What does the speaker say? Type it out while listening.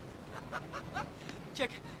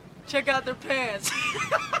check out their pants.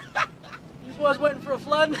 You boys waiting for a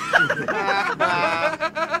flood?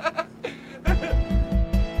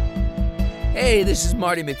 Hey, this is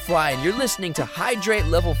Marty McFly, and you're listening to Hydrate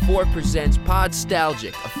Level 4 Presents Podstalgic,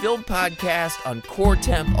 a film podcast on Core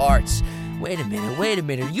Temp Arts. Wait a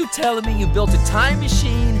minute. Are you telling me you built a time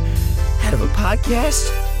machine out of a podcast?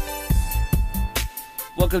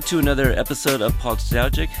 Welcome to another episode of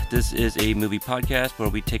Podstalgic. This is a movie podcast where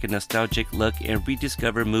we take a nostalgic look and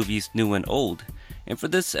rediscover movies new and old. And for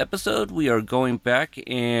this episode, we are going back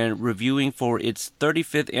and reviewing for its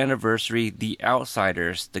 35th anniversary, The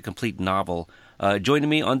Outsiders, the complete novel. Joining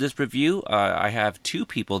me on this review, I have two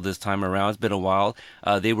people this time around. It's been a while.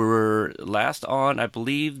 They were last on, I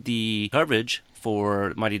believe, the coverage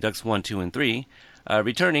for Mighty Ducks 1, 2, and 3.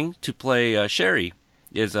 Returning to play Sherry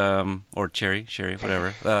is, or Cherry,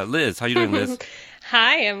 whatever. Liz, how you doing, Liz?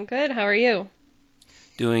 Hi, I'm good. How are you?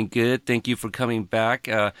 Doing good. Thank you for coming back.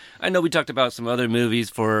 I know we talked about some other movies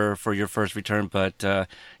for your first return, but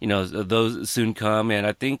those soon come. And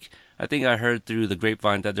I think I heard through the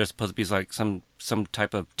grapevine that there's supposed to be like some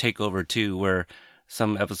type of takeover too, where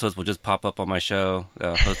some episodes will just pop up on my show,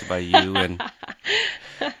 hosted by you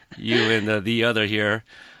and the other here.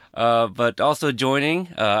 But also joining,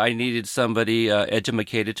 I needed somebody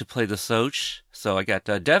educated to play the Soch, so I got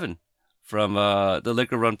Devin from the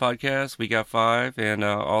Liquor Run podcast. We got 5 and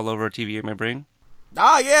all over TV in my brain.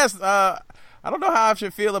 Yes. I don't know how I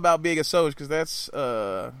should feel about being a Soch because that's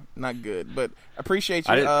not good. But appreciate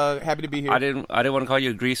you. Happy to be here. I didn't want to call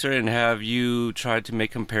you a greaser and have you try to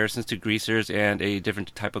make comparisons to greasers and a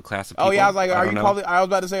different type of class of people. Oh yeah, I was like, I was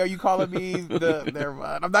about to say, are you calling me the? Never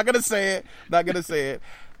mind. I'm not gonna say it.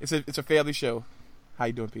 It's a family show. How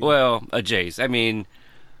you doing, Peter? Well, a Jace. I mean,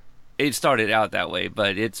 it started out that way,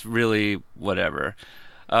 but it's really whatever.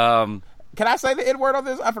 Can I say the N word on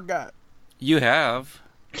this? I forgot. You have.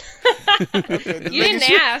 Okay, you didn't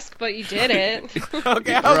ask, but you did it.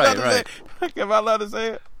 Okay, I was about to say. Am I allowed to say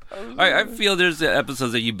it? I feel there's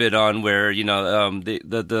episodes that you've been on where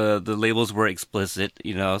the labels were explicit,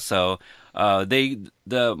 so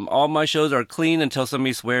all my shows are clean until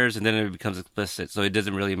somebody swears and then it becomes explicit, so it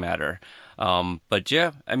doesn't really matter. But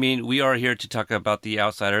yeah, I mean, we are here to talk about The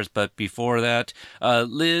Outsiders, but before that,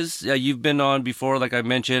 Liz, you've been on before, like I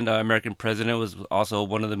mentioned. American President was also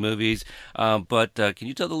one of the movies, but can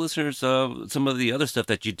you tell the listeners some of the other stuff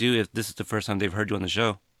that you do if this is the first time they've heard you on the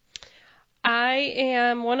show? I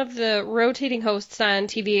am one of the rotating hosts on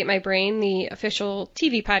TV Ate My Brain, the official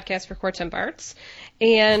TV podcast for Core Temp Arts.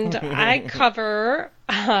 And I cover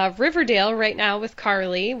Riverdale right now with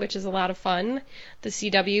Carly, which is a lot of fun. The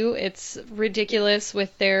CW, it's ridiculous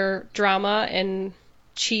with their drama and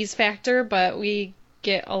cheese factor, but we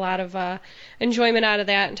get a lot of enjoyment out of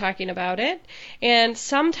that and talking about it. And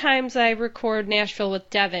sometimes I record Nashville with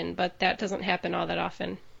Devin, but that doesn't happen all that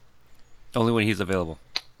often. Only when he's available.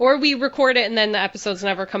 Or we record it and then the episodes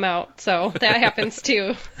never come out, so that happens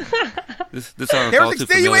too. This sounds there all was too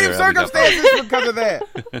extenuating familiar. circumstances because of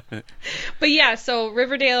that. But yeah, so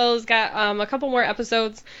Riverdale's got a couple more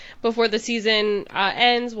episodes before the season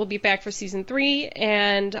ends. We'll be back for season 3,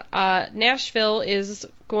 and Nashville is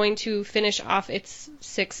going to finish off its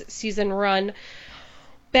 6-season run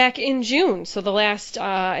back in June. So the last,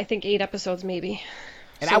 I think, 8 episodes maybe.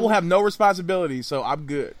 And I will have no responsibility, so I'm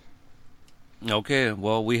good. Okay,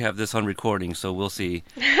 well, we have this on recording, so we'll see.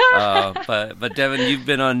 But Devin, you've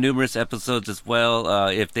been on numerous episodes as well.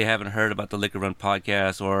 If they haven't heard about the Liquor Run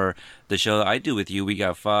podcast or the show I do with you, We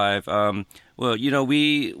Got 5. Well,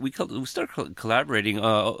 we started collaborating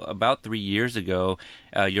about 3 years ago.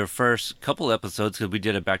 Your first couple episodes, because we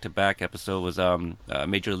did a back-to-back episode, was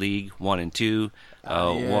Major League 1 and 2.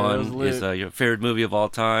 One is your favorite movie of all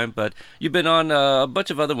time. But you've been on a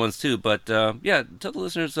bunch of other ones too. But yeah, tell the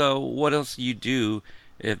listeners what else you do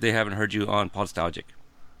if they haven't heard you on Podstalgic.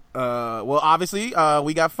 Well, obviously,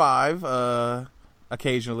 We Got 5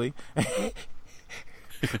 occasionally.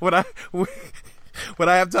 when I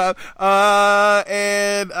have time.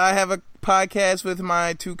 And I have a podcast with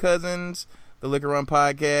my 2 cousins, the Liquor Run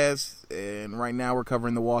podcast, and right now we're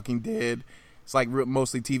covering The Walking Dead. It's like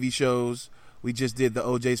mostly TV shows. We just did the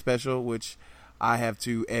OJ special, which I have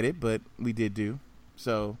to edit, but we did do.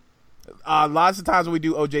 So, lots of times when we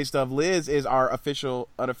do OJ stuff, Liz is our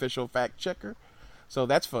unofficial fact checker. So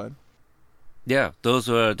that's fun. Yeah, those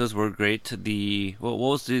were great. What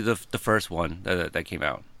was the first one that came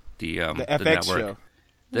out? The FX network show.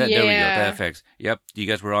 There we go, the FX. Yep, you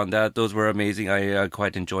guys were on that. Those were amazing. I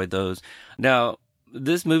quite enjoyed those. Now,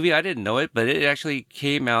 this movie, I didn't know it, but it actually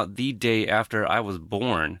came out the day after I was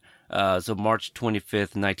born. So March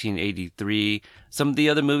 25th, 1983. Some of the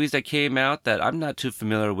other movies that came out that I'm not too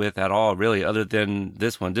familiar with at all, really, other than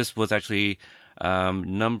this one. This was actually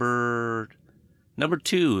number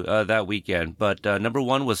 2 that weekend. But number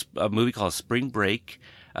 1 was a movie called Spring Break.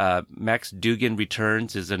 Max Dugan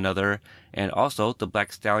Returns is another. And also The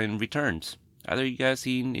Black Stallion Returns. Either of you guys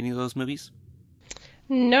seen any of those movies?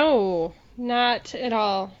 No, not at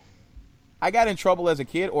all. I got in trouble as a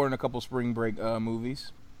kid ordering a couple Spring Break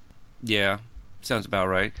movies. Yeah, sounds about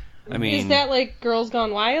right. I mean, Is that like Girls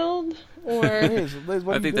Gone Wild? Or Liz,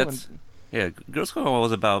 what I are think you that's Girls Gone Wild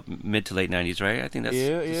was about mid to late 90s, right? I think that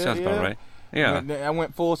sounds about right. Yeah, I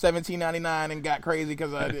went full $17.99 and got crazy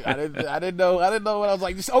because I didn't know what I was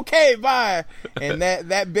like. Just okay, bye. And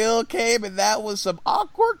that bill came, and that was some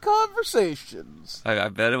awkward conversations. I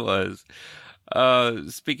bet it was.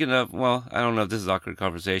 Speaking of, well, I don't know if this is awkward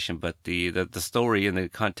conversation, but the story in the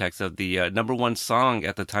context of the number 1 song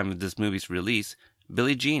at the time of this movie's release,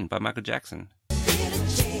 Billie Jean by Michael Jackson.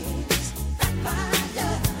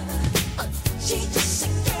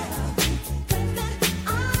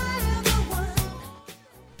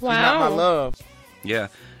 wow. She's not my love. Yeah,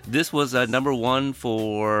 this was number 1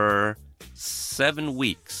 for 7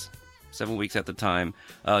 weeks. 7 weeks at the time.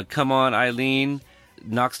 Come On, Eileen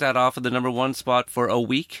knocks that off of the number 1 spot for a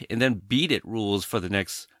week, and then Beat It rules for the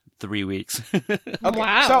next 3 weeks. Okay,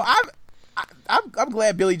 Wow. so I'm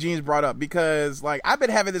glad Billie Jean's brought up because like I've been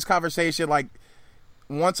having this conversation like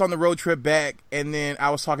once on the road trip back, and then I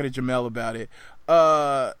was talking to Jamel about it.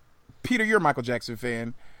 Peter, you're a Michael Jackson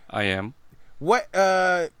fan. I am. What?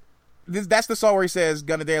 That's the song where he says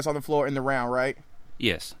 "Gonna dance on the floor in the round," right?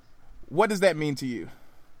 Yes. What does that mean to you?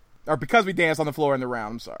 Or because we dance on the floor in the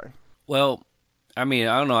round? I'm sorry. Well, I mean,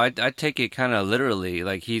 I don't know. I take it kind of literally,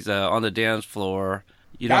 like he's on the dance floor.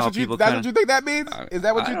 You know That's how what you. people That's kinda, what you think that means? Is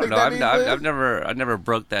that what you I don't think know. that means? Liz? I've never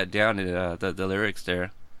broke that down in the lyrics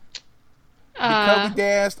there. Because we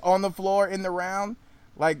danced on the floor in the round,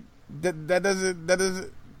 like that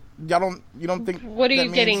doesn't. You don't think? What are that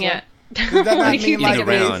you means, getting like, at? Does that What not are you mean like getting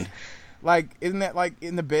they, around? like isn't that like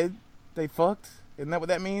in the bed they fucked? Isn't that what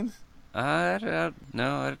that means?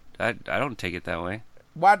 No, I don't take it that way.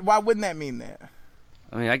 Why wouldn't that mean that?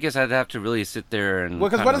 I mean, I guess I'd have to really sit there and. Well,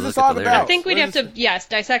 'cause kinda what is the look song at the about? lyrics. I think we'd What have is to,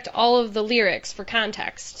 dissect all of the lyrics for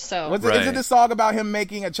context. So, Is Right. it the song about him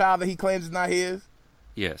making a child that he claims is not his?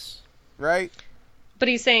 Yes. Right? but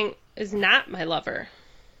he's saying is not my lover.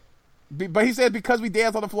 But he said because we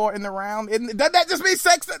dance on the floor in the round. Doesn't that just mean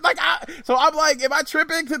sex? So I'm like, am I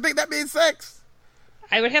tripping to think that means sex?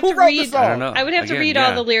 I would have Who to wrote the read. song? I don't know. I would have to Again, read yeah.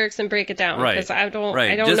 all the lyrics and break it down Right. because I don't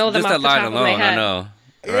Just, know them just off that the line top alone, of my head. I know.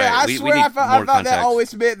 Yeah, Right. I We swear need I thought more that context.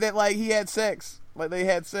 always meant that like he had sex. Like they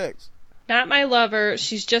had sex. Not my lover.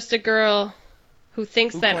 She's just a girl who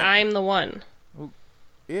thinks that claims- I'm the one.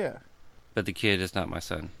 Yeah. But the kid is not my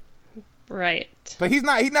son. Right. But he's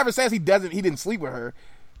not. He never says he didn't sleep with her.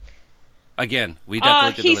 Again, we'd have to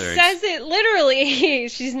look at the He lyrics. says it literally.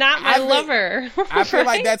 She's not my I think- lover. I feel like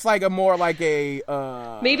Right? that's like a more like a.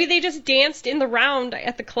 Maybe they just danced in the round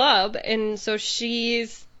at the club, and so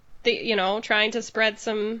she's, trying to spread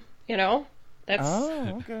some, that's.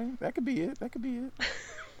 Oh, okay. That could be it. That could be it.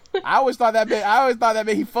 I always thought that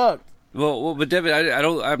meant he fucked. Well, but David,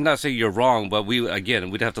 I'm not saying you're wrong, but we'd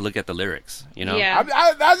have to look at the lyrics. You know. Yeah.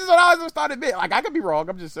 That's just what I always thought it meant. Like I could be wrong.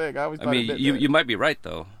 I'm just saying. I always I thought it mean, meant you that. you might be right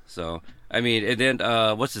though. So I mean, and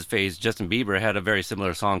then what's his face? Justin Bieber had a very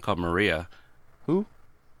similar song called Maria. Who?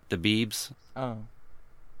 The Biebs. Oh.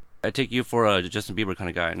 I take you for a Justin Bieber kind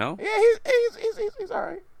of guy, no? Yeah, he's all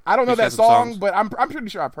right. I don't know He's got that some song, songs. but I'm pretty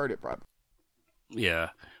sure I've heard it. Probably. Yeah,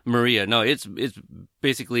 Maria. No, it's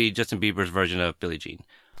basically Justin Bieber's version of Billie Jean.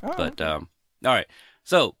 Oh, But all right.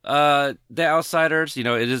 So The Outsiders, it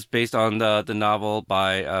is based on the novel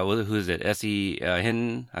by who is it? S.E.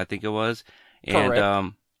 Hinton, I think it was. And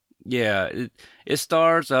Correct. yeah, it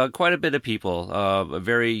stars quite a bit of people,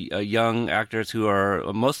 very young actors who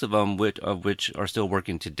are most of them which are still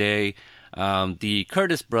working today. The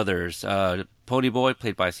Curtis brothers, Ponyboy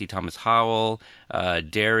played by C. Thomas Howell,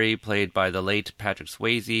 Derry played by the late Patrick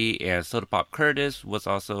Swayze, and Soda Pop Curtis was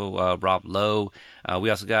also Rob Lowe. We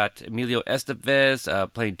also got Emilio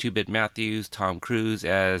Estevez playing Two-Bit Matthews, Tom Cruise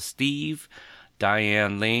as Steve.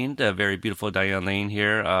 Diane Lane, the very beautiful Diane Lane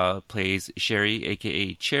here, plays Sherry,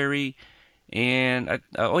 a.k.a. Cherry. And,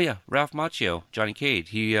 Ralph Macchio, Johnny Cade.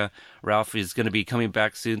 Ralph is going to be coming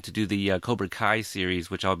back soon to do the Cobra Kai series,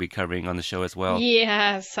 which I'll be covering on the show as well.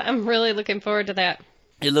 Yes, I'm really looking forward to that.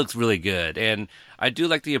 It looks really good. And I do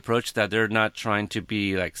like the approach that they're not trying to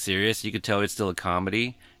be, serious. You could tell it's still a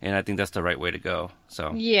comedy. And I think that's the right way to go.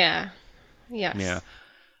 So, Yeah. Yes. yeah.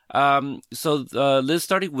 So Liz,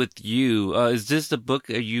 starting with you, is this the book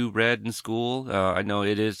that you read in school? I know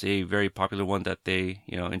it is a very popular one that they,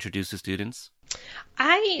 introduce to students.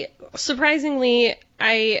 Surprisingly,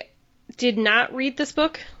 I did not read this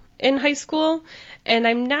book in high school, and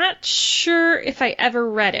I'm not sure if I ever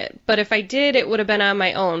read it, but if I did, it would have been on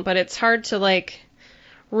my own, but it's hard to,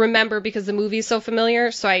 remember because the movie's so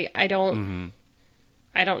familiar, so I don't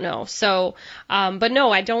know. So, but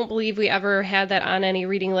no, I don't believe we ever had that on any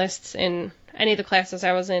reading lists in any of the classes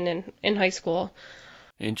I was in high school.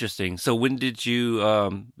 Interesting. So when did you,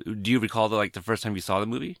 do you recall the first time you saw the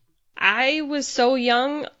movie? I was so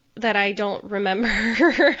young that I don't remember.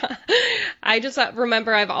 I just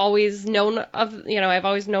remember I've always known of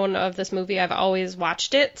this movie. I've always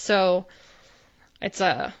watched it. So it's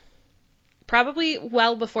probably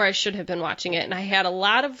well before I should have been watching it. And I had a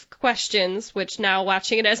lot of questions, which now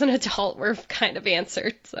watching it as an adult were kind of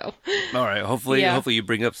answered. So. All right. Hopefully you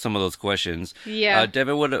bring up some of those questions. Yeah.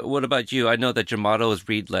 Devin, what about you? I know that your motto is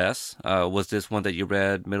read less. Was this one that you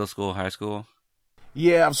read middle school, high school?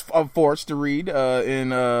 Yeah, I was forced to read in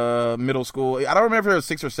middle school. I don't remember if it was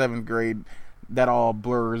 6th or 7th grade. That all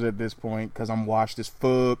blurs at this point because I'm washed as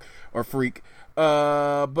fuck or freak.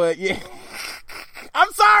 But yeah, I'm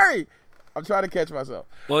sorry. I'm trying to catch myself.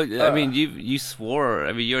 Well, I mean, you swore.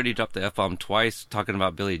 I mean, you already dropped the F-bomb twice talking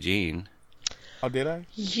about Billie Jean. Oh, did I?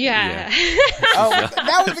 Yeah. Oh,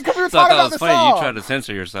 that was because we were So I talking thought it about was the funny. song. You tried to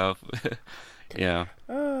censor yourself. Yeah.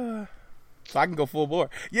 So I can go full bore.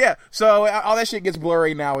 Yeah, so all that shit gets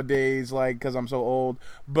blurry nowadays, because I'm so old.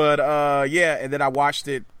 But, yeah, and then I watched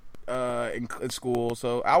it in school.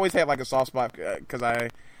 So I always had, a soft spot because I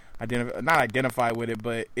not identify with it,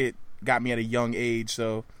 but it got me at a young age.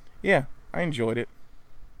 So, yeah, I enjoyed it.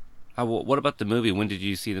 What about the movie? When did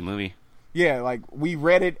you see the movie? Yeah, we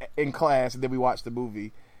read it in class, and then we watched the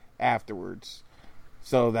movie afterwards.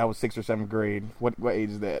 So that was 6th or 7th grade. What age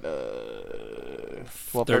is that?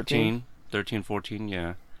 12, 13? 13, 14,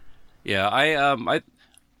 yeah. Yeah,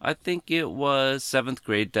 I think it was 7th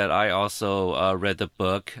grade that I also read the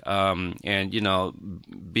book. And,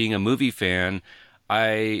 being a movie fan,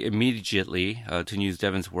 I immediately, to use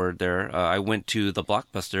Devin's word there, I went to the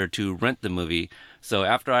Blockbuster to rent the movie. So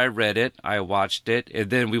after I read it, I watched it, and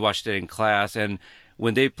then we watched it in class. And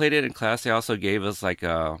when they played it in class, they also gave us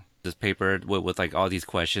this paper with all these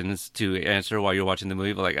questions to answer while you're watching the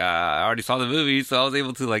movie. But I already saw the movie, so I was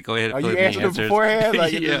able to go ahead and put you in the answered answers. it beforehand?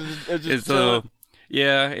 Yeah. And so,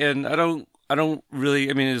 yeah, and I don't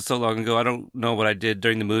really, I mean, it's so long ago, I don't know what I did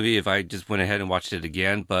during the movie if I just went ahead and watched it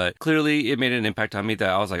again, but clearly it made an impact on me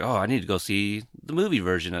that I was like, oh, I need to go see the movie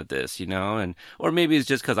version of this, or maybe it's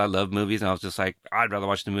just because I love movies and I was just like, I'd rather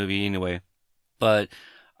watch the movie anyway. But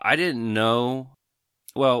I didn't know,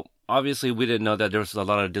 well, obviously, we didn't know that there was a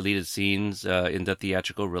lot of deleted scenes in the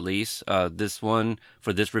theatrical release. This one,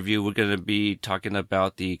 for this review, we're going to be talking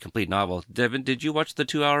about the complete novel. Devin, did you watch the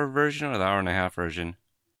 2-hour version or the hour-and-a-half version?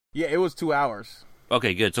 Yeah, it was 2 hours.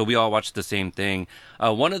 Okay, good. So we all watched the same thing.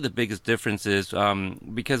 One of the biggest differences,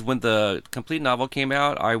 because when the complete novel came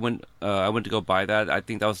out, I went to go buy that. I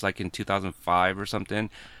think that was in 2005 or something.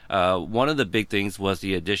 One of the big things was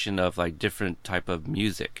the addition of different type of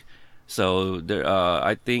music. So there,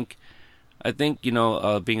 I think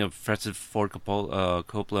being a Francis Ford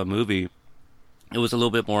Coppola movie, it was a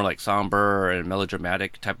little bit more somber and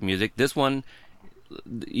melodramatic type of music. This one,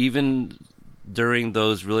 even during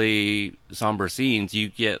those really somber scenes, you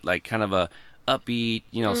get kind of a upbeat,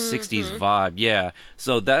 60s vibe. Yeah.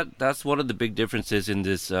 So that's one of the big differences in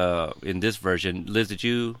this version. Liz, did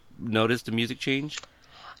you notice the music change?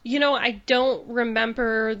 I don't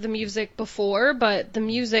remember the music before, but the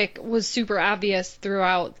music was super obvious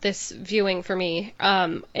throughout this viewing for me.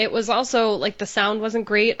 It was also, the sound wasn't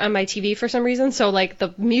great on my TV for some reason, so,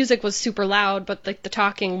 the music was super loud, but, the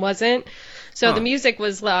talking wasn't. So the music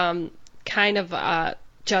was kind of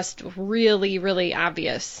just really, really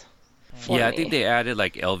obvious. Yeah, I think they added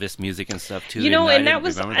Elvis music and stuff too. And that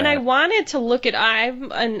was, and I wanted to look at.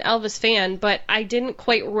 I'm an Elvis fan, but I didn't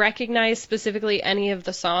quite recognize specifically any of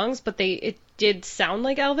the songs. But it did sound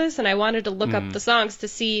like Elvis, and I wanted to look up the songs to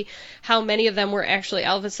see how many of them were actually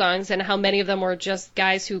Elvis songs and how many of them were just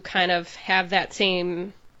guys who kind of have that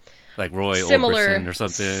same, Roy similar Orbison or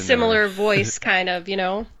something, similar voice, kind of,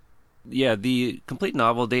 Yeah, the complete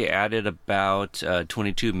novel, they added about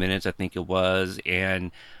 22 minutes, I think it was,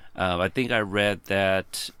 and I think I read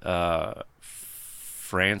that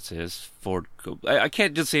Francis Ford. I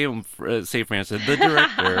can't just say Francis. The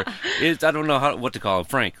director is, I don't know what to call him,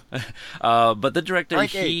 Frank. But the director,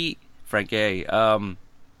 Frank A.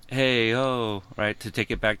 Hey ho, right, to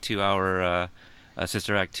take it back to our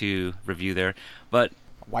Sister Act 2 review there. But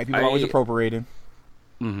White people always appropriating.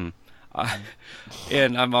 Mm-hmm.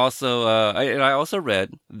 And I'm also, I also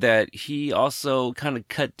read that he also kind of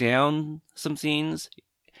cut down some scenes,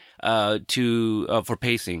 for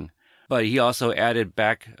pacing, but he also added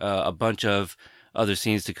back, a bunch of other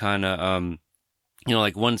scenes to kind of,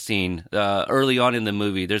 like one scene, early on in the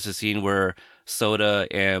movie, there's a scene where Soda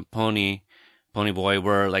and Pony Boy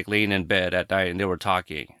were like laying in bed at night and they were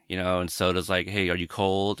talking, and Soda's like, "Hey, are you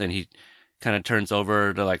cold?" And he kind of turns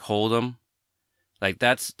over to like hold him. Like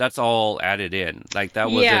that's all added in. Like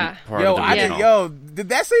that wasn't part of the original. Did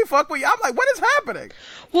that scene fuck with you? I'm like, what is happening?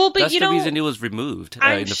 Well, but that's the reason it was removed in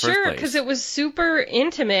the first place. I'm sure because it was super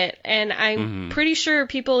intimate, and I'm pretty sure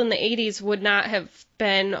people in the 80s would not have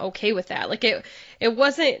been okay with that. Like it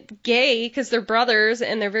wasn't gay because they're brothers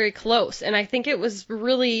and they're very close, and I think it was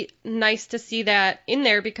really nice to see that in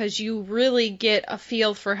there because you really get a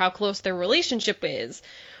feel for how close their relationship is.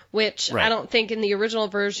 Which I don't think in the original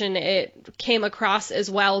version it came across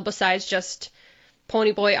as well, besides just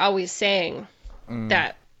Ponyboy always saying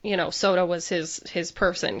that, Soda was his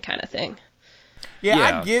person kind of thing.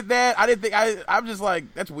 Yeah, I get that. I didn't think I'm just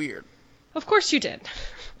like, that's weird. Of course you did.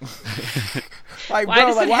 Like, why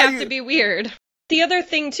does it have to be weird? The other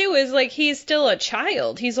thing too is like he's still a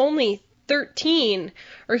child. He's only 13,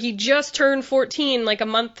 or he just turned 14 like a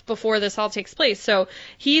month before this all takes place. So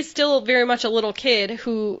he's still very much a little kid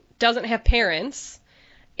who doesn't have parents,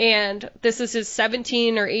 and this is his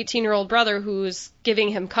 17 or 18-year-old brother who's giving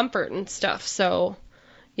him comfort and stuff. So,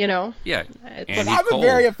 Yeah. But I'm a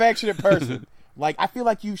very affectionate person. Like, I feel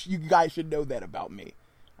like you guys should know that about me.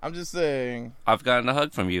 I'm just saying. I've gotten a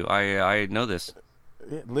hug from you. I know this.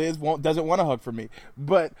 Liz doesn't want a hug from me.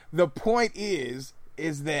 But the point is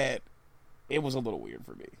that it was a little weird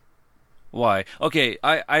for me. Why? Okay,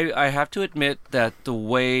 I have to admit that the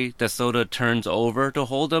way that Soda turns over to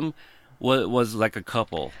hold him was like a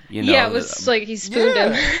couple, Yeah, it was like he spooned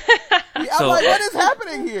him. I'm like, what is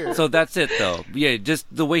happening here? So that's it, though. Yeah, just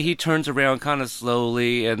the way he turns around kind of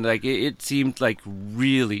slowly, and like it seemed like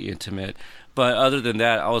really intimate. But other than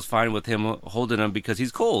that, I was fine with him holding him because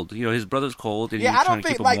he's cold. His brother's cold, and he's trying to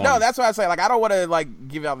keep him warm. No, that's what I say. Like, I don't want to like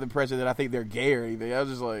give out the impression that I think they're gay or anything. I was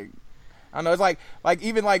just like, I don't know. It's like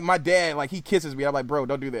even like my dad, like he kisses me. I'm like, bro,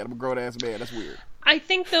 don't do that. I'm a grown ass man. That's weird. I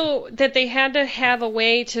think though that they had to have a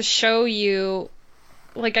way to show you,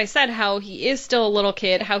 like I said, how he is still a little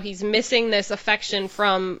kid, how he's missing this affection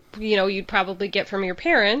from, you'd probably get from your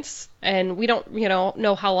parents, and we don't,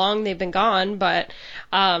 know how long they've been gone, but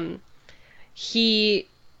he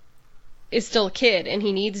is still a kid and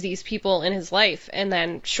he needs these people in his life, and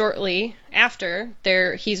then shortly after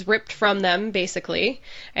he's ripped from them basically,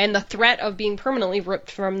 and the threat of being permanently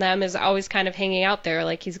ripped from them is always kind of hanging out there,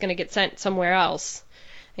 like he's going to get sent somewhere else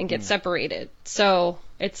and get separated. So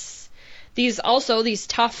it's these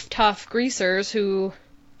tough greasers who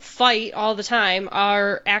fight all the time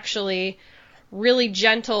are actually really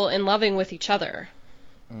gentle and loving with each other.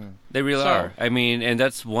 They really are. I mean, and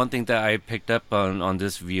that's one thing that I picked up on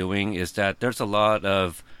this viewing is that there's a lot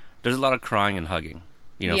of crying and hugging,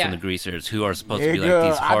 from the greasers who are supposed to be like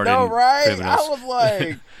these hardened criminals. I was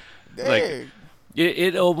like, dang. Like,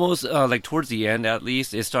 it almost like towards the end at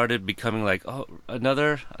least it started becoming like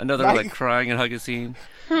another like crying and hugging scene,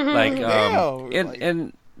 like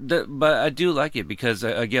but I do like it because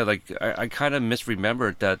again, like I kind of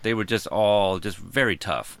misremembered that they were just all just very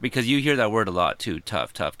tough, because you hear that word a lot too,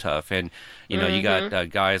 tough, and you got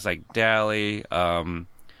guys like Dally,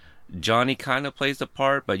 Johnny kind of plays the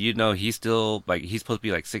part, but he's still like he's supposed to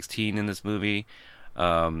be like 16 in this movie,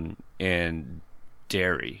 and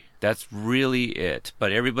Derry. That's really it.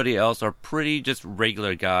 But everybody else are pretty just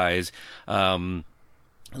regular guys.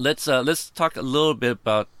 Let's talk a little bit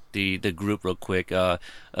about the group real quick.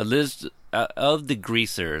 Liz, of the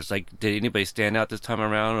greasers, like, did anybody stand out this time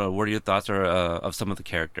around, or what are your thoughts of some of the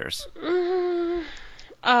characters?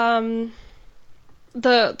 The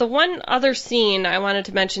one other scene I wanted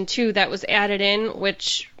to mention too that was added in,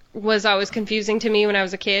 which was always confusing to me when I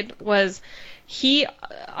was a kid, was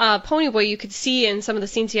Ponyboy, you could see in some of the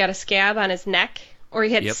scenes he had a scab on his neck, or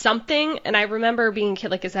he had something, and I remember being a kid,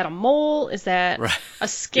 like, is that a mole? Is that a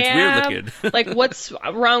scab? It's weird looking. Like, what's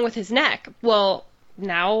wrong with his neck? Well,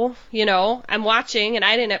 now, I'm watching, and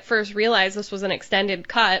I didn't at first realize this was an extended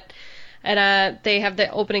cut, and they have the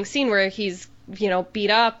opening scene where he's,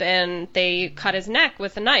 beat up, and they cut his neck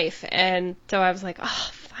with a knife, and so I was like,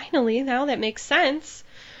 oh, finally, now that makes sense.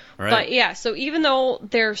 Right. But yeah, so even though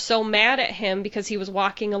they're so mad at him because he was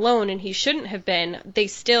walking alone and he shouldn't have been, they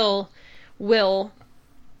still will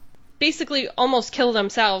basically almost kill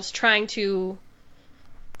themselves trying to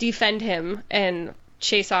defend him and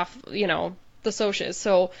chase off, the Socs.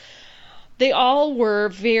 So they all were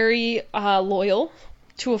very loyal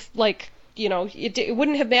to, it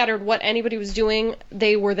wouldn't have mattered what anybody was doing.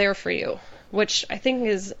 They were there for you, which I think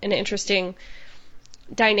is an interesting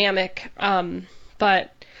dynamic.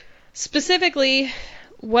 But specifically,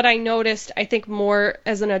 what I noticed, I think more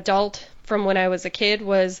as an adult from when I was a kid,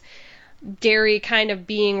 was Derry kind of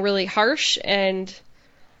being really harsh and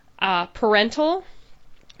parental.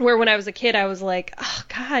 Where when I was a kid, I was like, oh,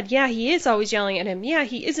 God, yeah, he is always yelling at him. Yeah,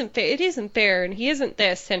 he isn't fair. It isn't fair, and he isn't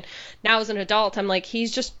this. And now as an adult, I'm like,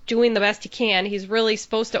 he's just doing the best he can. He's really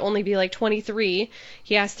supposed to only be like 23.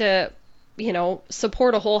 He has to,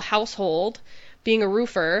 support a whole household being a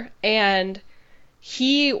roofer. And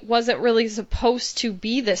he wasn't really supposed to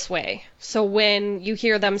be this way. So when you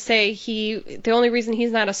hear them say the only reason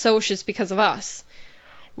he's not a Soc is because of us.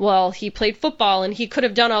 Well, he played football, and he could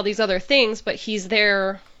have done all these other things, but he's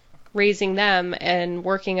there raising them and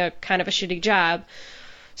working a kind of a shitty job.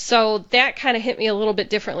 So that kind of hit me a little bit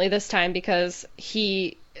differently this time, because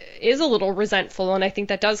he is a little resentful, and I think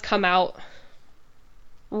that does come out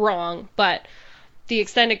wrong. But the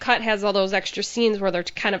extended cut has all those extra scenes where they're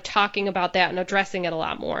kind of talking about that and addressing it a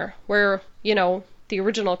lot more. Where, the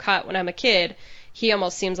original cut, when I'm a kid, he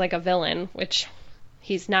almost seems like a villain, which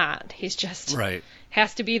he's not. He's just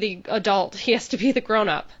has to be the adult. He has to be the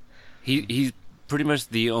grown-up. He's pretty much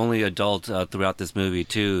the only adult throughout this movie,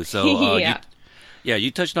 too. So,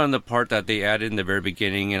 you touched on the part that they added in the very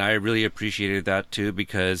beginning, and I really appreciated that, too,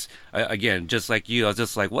 because, again, just like you, I was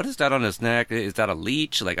just like, what is that on his neck? Is that a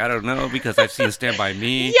leech? Like, I don't know, because I've seen Stand By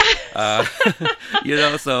Me. So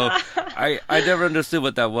I never understood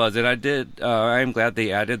what that was, and I'm glad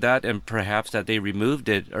they added that, and perhaps that they removed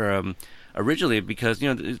it, or originally, because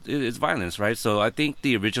it's violence, right? So I think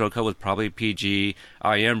the original cut was probably PG.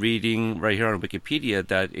 I am reading right here on Wikipedia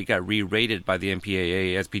that it got re-rated by the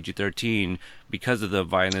MPAA as PG-13 because of the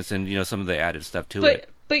violence and some of the added stuff to it.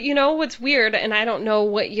 But what's weird, and I don't know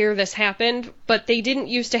what year this happened, but they didn't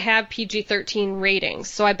used to have PG-13 ratings.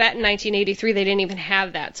 So I bet in 1983 they didn't even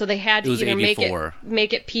have that. So they had to either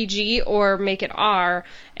make it PG or make it R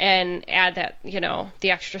and add that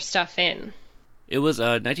the extra stuff in. It was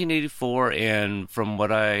 1984, and from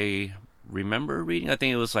what I remember reading, I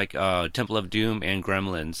think it was like Temple of Doom and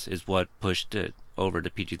Gremlins is what pushed it over to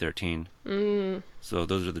PG-13. So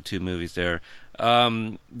those are the two movies there.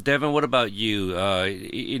 Devin, what about you?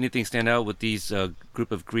 Anything stand out with these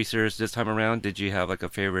group of greasers this time around? Did you have like a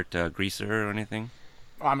favorite greaser or anything?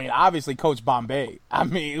 I mean, obviously, Coach Bombay. I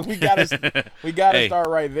mean, we gotta start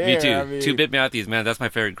right there. Me too. I mean, 2-Bit Matthews, man, that's my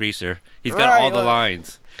favorite greaser. He's got all the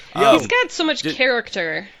lines. He's got so much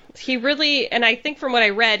character. He really, and I think from what I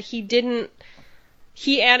read, he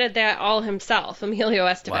added that all himself, Emilio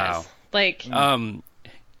Estevez.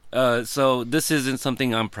 Wow. So this isn't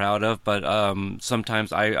something I'm proud of, but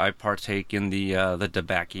sometimes I partake in the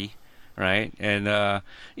debaki, right? And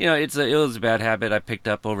it was a bad habit I picked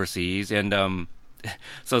up overseas, and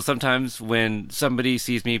so sometimes when somebody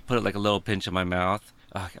sees me put like a little pinch in my mouth,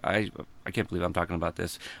 I can't believe I'm talking about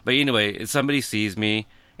this, but anyway, if somebody sees me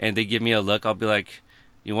and they give me a look, I'll be like,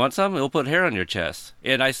 "You want some? It'll put hair on your chest."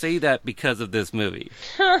 And I say that because of this movie,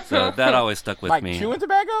 so that always stuck with me. Like chewing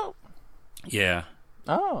tobacco? Yeah.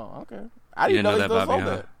 Oh, okay. I didn't know they still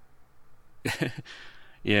sold that.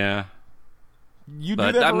 Yeah. You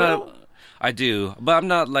do that for real? I do, but I'm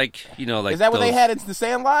not like like. Is that what they had in The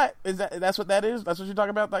Sandlot? That's what that is? That's what you're talking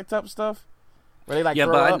about, like type of stuff? Where they like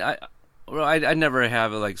throw up? I never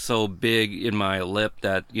have it like so big in my lip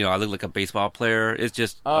that I look like a baseball player. It's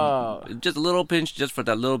just just a little pinch, just for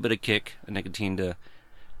that little bit of kick of nicotine to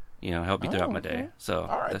help me throughout my day. So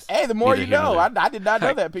all right. Hey, the more you know. I did not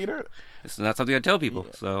know that, Peter. It's not something I tell people.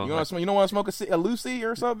 So you don't want to smoke a Lucy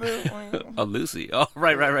or something? A Lucy? Oh,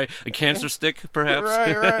 right. A cancer stick, perhaps.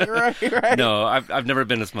 Right. No, I've never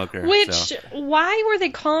been a smoker. Why were they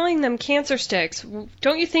calling them cancer sticks?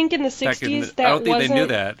 Don't you think in the 60s I don't think they knew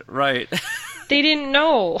that. Right. They didn't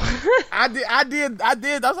know. I did. I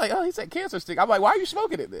was like, oh, he said cancer stick. I'm like, why are you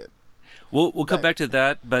smoking it then? We'll come back to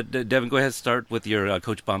that, but Devin, go ahead and start with your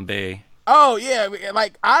Coach Bombay. Oh yeah,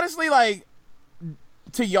 like honestly, like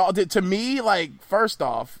to y'all, to me, like first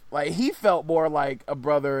off, like he felt more like a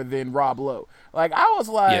brother than Rob Lowe. Like I was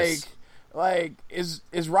like, yes. Like is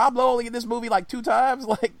Rob Lowe only in this movie like 2 times?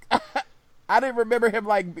 Like I didn't remember him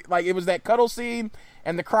like it was that cuddle scene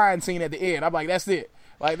and the crying scene at the end. I'm like, that's it.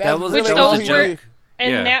 Like that was really a joke.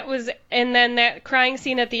 And then that crying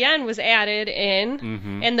scene at the end was added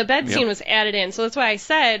in, and the bed scene was added in. So that's why I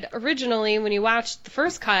said originally when you watched the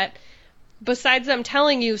first cut, besides them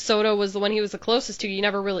telling you Soto was the one he was the closest to, you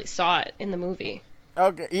never really saw it in the movie.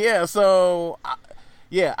 Okay, yeah. So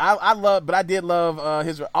Yeah, but I did love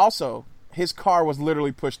his car was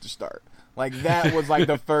literally push to start. Like, that was like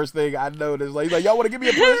the first thing I noticed. Like, he's like, y'all want to give me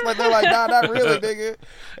a push? Like, they're like, nah, not really, nigga.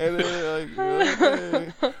 And then like,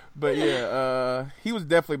 okay. But yeah, he was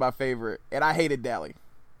definitely my favorite, and I hated Dally.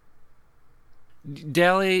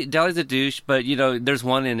 Dally's a douche, but you know, there's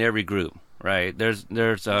one in every group, right? There's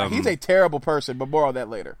he's a terrible person, but more on that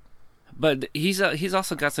later. But he's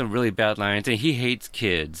also got some really bad lines, and he hates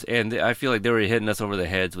kids, and I feel like they were hitting us over the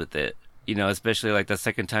heads with it. You know, especially like the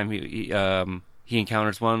second time he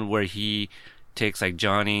encounters one where he takes like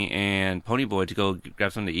Johnny and Ponyboy to go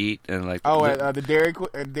grab something to eat, and like the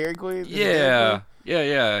Dairy Queen.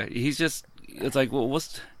 Yeah. He's just, it's like, well,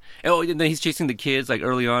 and then he's chasing the kids like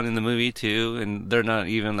early on in the movie too, and they're not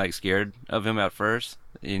even like scared of him at first,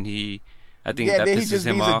 and I think that pisses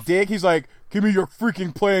him off. He's a dick. He's like, give me your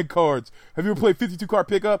freaking playing cards. Have you ever played 52 card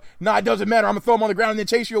pickup? Nah, it doesn't matter. I'm gonna throw them on the ground and then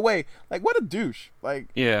chase you away. Like, what a douche. Like,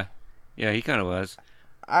 yeah, he kind of was.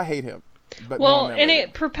 I hate him. But well, and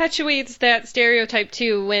it perpetuates that stereotype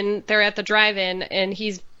too when they're at the drive-in and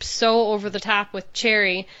he's so over the top with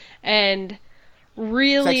Cherry and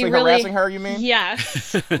really harassing her, you mean?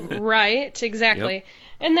 Yes. Right, exactly. Yep.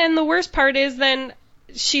 And then the worst part is then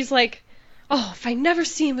she's like, oh, if I never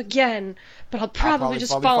see him again, but I'll probably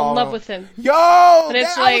just fall in love with him. Yo! And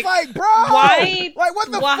it's I was like, bro! Why? Like,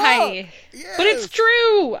 what the why? fuck? Yes. But it's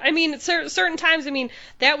true. I mean, certain times, I mean,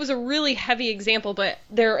 that was a really heavy example, but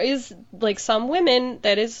there is, like, some women,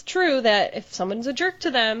 that is true, that if someone's a jerk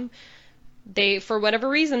to them, they, for whatever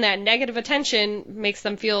reason, that negative attention makes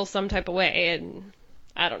them feel some type of way, and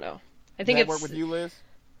I don't know. I think Does that work with you, Liz?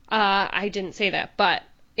 I didn't say that, but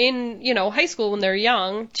in, high school when they're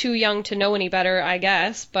young, too young to know any better, I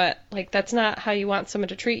guess, but, like, that's not how you want someone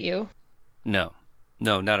to treat you. No,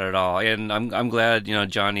 not at all. And I'm glad,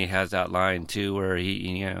 Johnny has that line too, where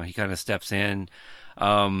he kind of steps in.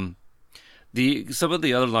 Some of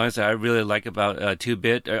the other lines that I really like about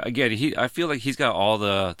 2-Bit, again, I feel like he's got all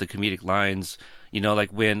the comedic lines.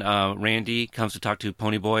 Like when Randy comes to talk to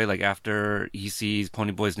Ponyboy, like after he sees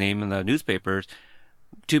Ponyboy's name in the newspapers,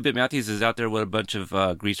 2-Bit Matthews is out there with a bunch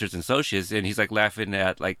of greasers and socias, and he's like laughing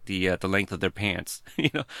at like the length of their pants,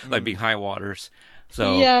 like being high waters.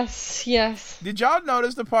 So yes. Did y'all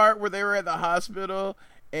notice the part where they were at the hospital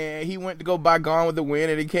and he went to go buy Gone with the Wind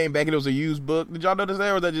and he came back and it was a used book? Did y'all notice that,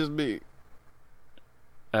 or was that just me?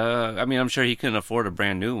 I mean, I'm sure he couldn't afford a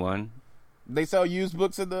brand new one. They sell used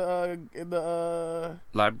books in the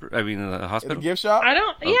library. I mean, in the hospital, in the gift shop. I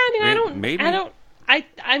don't. Yeah, I mean, I don't. Maybe. I don't.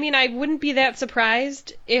 I mean, I wouldn't be that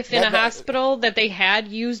surprised if in a hospital that they had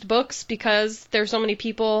used books because there's so many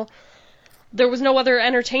people. There was no other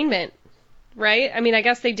entertainment, right? I mean, I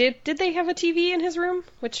guess they did. Did they have a TV in his room?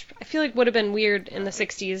 Which I feel like would have been weird in the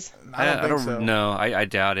 60s. I don't think so. No, I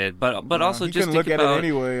doubt it. But also you just couldn't think look about at it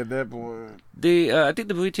anyway at that point. I think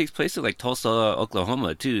the movie takes place in like Tulsa,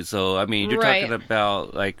 Oklahoma too. So I mean, you're talking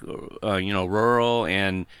about like rural,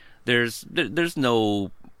 and there's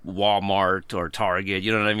no Walmart or Target,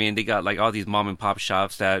 you know what I mean? They got like all these mom and pop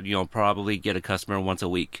shops that probably get a customer once a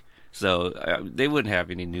week, so they wouldn't have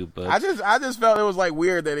any new books. I just felt it was like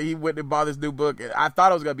weird that he went and bought this new book. I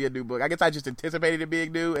thought it was gonna be a new book. I guess I just anticipated it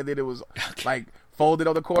being new, and then it was like folded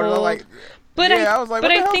on the corner. I was like, but I was like, but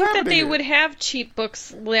I think that they here? Would have cheap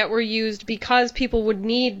books that were used because people would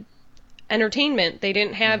need entertainment. They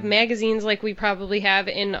didn't have magazines like we probably have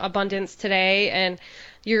in abundance today, and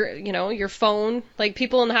your phone, like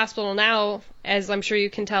people in the hospital now, as I'm sure you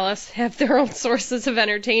can tell us, have their own sources of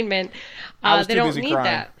entertainment. They don't need crying.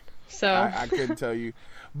 That. So I couldn't tell you.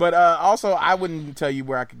 But also, I wouldn't tell you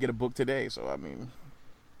where I could get a book today. So, I mean.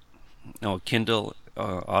 Kindle,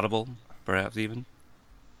 Audible, perhaps even.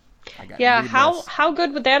 Yeah, how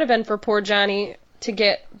good would that have been for poor Johnny to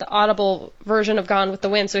get the Audible version of Gone with the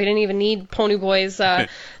Wind, so he didn't even need Ponyboy's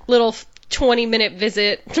little 20-minute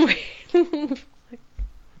visit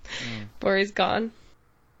where he's gone.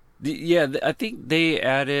 Yeah, I think they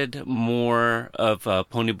added more of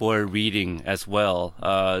Ponyboy reading as well.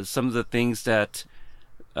 Some of the things that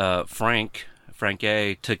Frank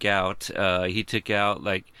A took out, he took out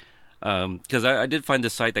like, because I did find the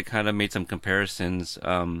site that kind of made some comparisons.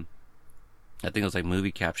 I think it was like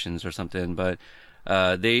movie captions or something, but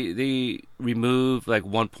they removed like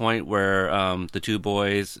one point where the two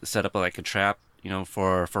boys set up like a trap,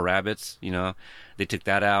 for rabbits. They took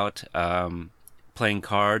that out. Playing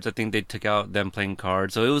cards, I think they took out them playing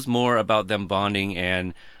cards. So it was more about them bonding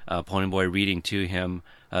and Ponyboy reading to him.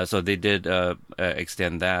 So they did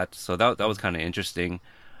extend that. So that was kind of interesting.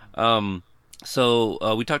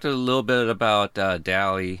 So we talked a little bit about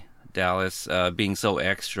Dallas being so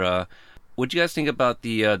extra. what do you guys think about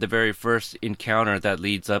the very first encounter that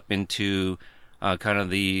leads up into kind of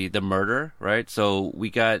the murder, right? So we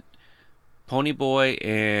got Ponyboy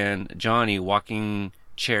and Johnny walking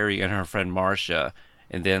Cherry and her friend Marcia,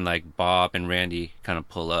 and then like Bob and Randy kind of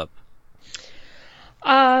pull up.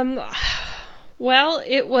 Well,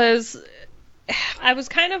 I was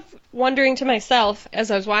kind of wondering to myself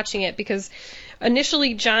as I was watching it, because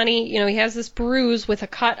initially Johnny, he has this bruise with a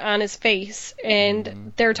cut on his face,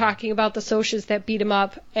 and they're talking about the socias that beat him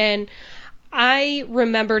up, and I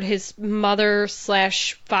remembered his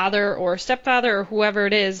mother/father or stepfather or whoever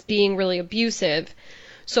it is being really abusive.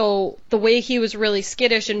 So the way he was really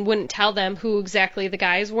skittish and wouldn't tell them who exactly the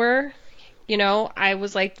guys were, I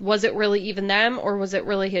was like, was it really even them, or was it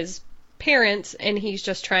really his parents, and he's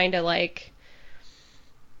just trying to like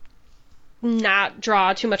not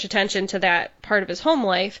draw too much attention to that part of his home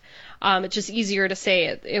life. It's just easier to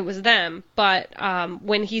say it was them. But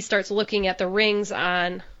when he starts looking at the rings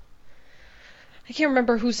on, I can't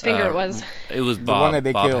remember whose finger it was. It was The Bob. one that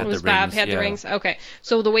they killed. Had It was the Bob rings, had the yeah. rings. Okay.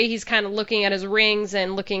 So the way he's kind of looking at his rings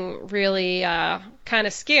and looking really kind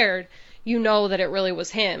of scared, that it really was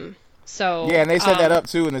him. So Yeah, and they set that up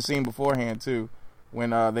too in the scene beforehand too, when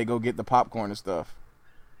they go get the popcorn and stuff.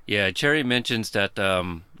 Yeah, Cherry mentions that,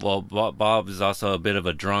 Bob is also a bit of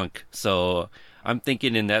a drunk, so I'm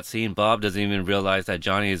thinking in that scene, Bob doesn't even realize that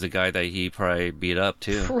Johnny is the guy that he probably beat up,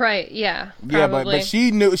 too. Right, yeah. Yeah, Probably. but she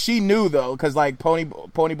knew though, because like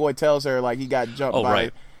Ponyboy tells her like he got jumped by.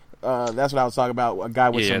 Right. That's what I was talking about, a guy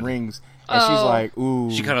with Yeah. some rings, and she's like,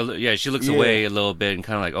 ooh. She kind of, she looks Yeah. away a little bit and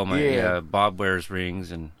kind of like, oh my, Yeah. Bob wears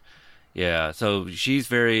rings, and so she's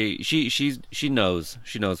very, she knows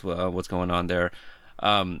what's going on there.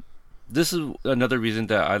 This is another reason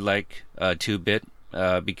that I like 2-Bit,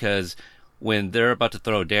 because when they're about to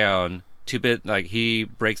throw down, 2-Bit, like, he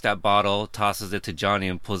breaks that bottle, tosses it to Johnny,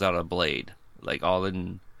 and pulls out a blade, like, all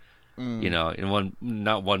in, in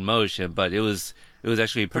not one motion, but it was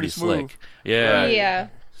actually pretty smooth. slick. Yeah. Right. Yeah.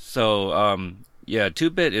 So,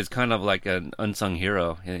 2-Bit is kind of like an unsung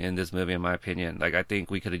hero in this movie, in my opinion. Like, I think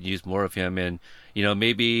we could have used more of him, and,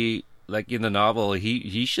 maybe, like, in the novel,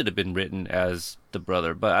 he should have been written as the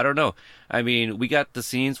brother, but I don't know. I mean, we got the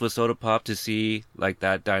scenes with Soda Pop to see, like,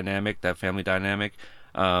 that dynamic, that family dynamic,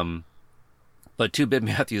 but 2-Bit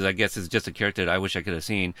Matthews, I guess, is just a character that I wish I could have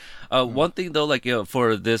seen. One thing, though, like,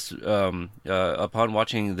 for this, upon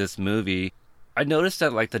watching this movie, I noticed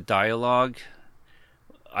that, like, the dialogue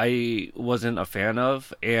I wasn't a fan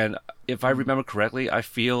of, and if I remember correctly, I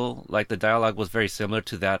feel like the dialogue was very similar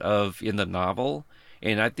to that of in the novel,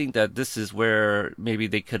 and I think that this is where maybe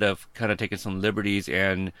they could have kind of taken some liberties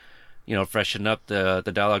and, freshen up the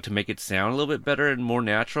dialogue to make it sound a little bit better and more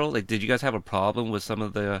natural. Like, did you guys have a problem with some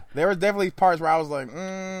of the... There was definitely parts where I was like,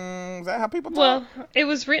 is that how people talk? Well, it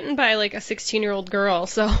was written by like a 16-year-old girl,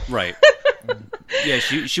 so. Right. Yeah,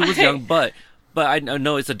 she was young, but I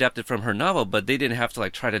know it's adapted from her novel, but they didn't have to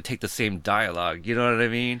like try to take the same dialogue. You know what I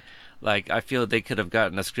mean? Like, I feel they could have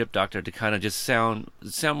gotten a script doctor to kind of just sound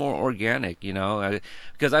more organic,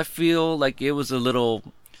 because I feel like it was a little,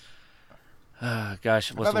 what's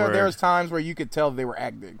the word? There was times where you could tell they were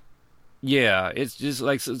acting. Yeah, it's just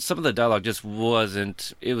like some of the dialogue just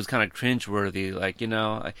wasn't. It was kind of cringeworthy. Like,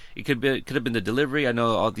 it could have been the delivery. I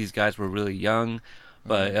know all these guys were really young,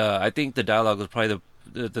 but I think the dialogue was probably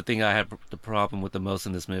the thing I had the problem with the most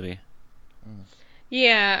in this movie.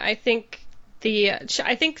 Yeah, I think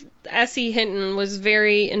S.E. Hinton was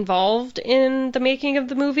very involved in the making of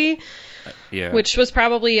the movie, Yeah. which was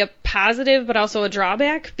probably a positive but also a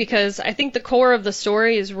drawback, because I think the core of the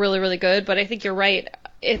story is really, really good, but I think you're right.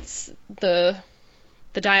 It's the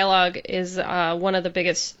dialogue is one of the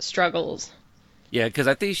biggest struggles. Yeah, because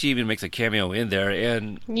I think she even makes a cameo in there,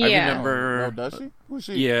 and Yeah. I remember. Oh, does she? Who's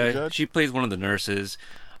she? The Yeah, judge? she plays one of the nurses.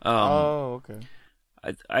 Oh, okay.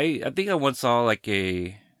 I think I once saw like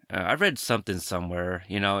I read something somewhere,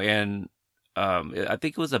 and I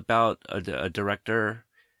think it was about a director,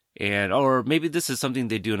 or maybe this is something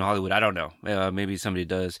they do in Hollywood. I don't know. Maybe somebody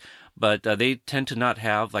does, but they tend to not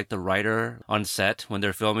have like the writer on set when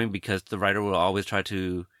they're filming, because the writer will always try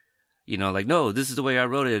to, like, no, this is the way I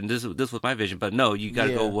wrote it, and this was my vision. But no, you got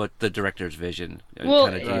to go with the director's vision. Well,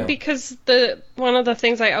 kind of deal. because one of the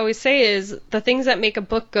things I always say is the things that make a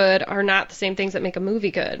book good are not the same things that make a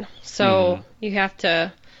movie good. So you have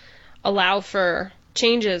to allow for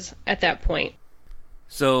changes at that point.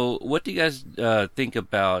 So, what do you guys think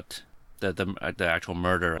about the actual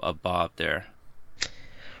murder of Bob there?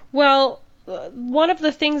 Well, one of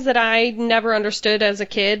the things that I never understood as a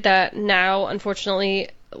kid that now, unfortunately,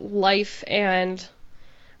 life and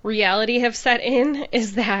reality have set in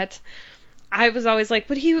is that I was always like,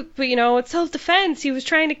 but it's self-defense. He was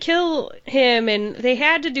trying to kill him, and they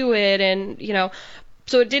had to do it, and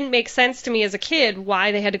so it didn't make sense to me as a kid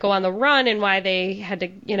why they had to go on the run and why they had to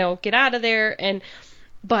get out of there.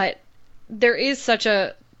 But there is such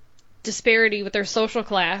a disparity with their social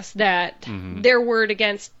class that their word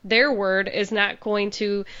against their word is not going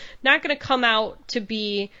to come out to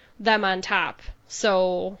be them on top.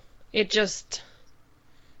 So it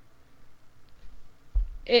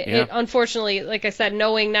unfortunately, like I said,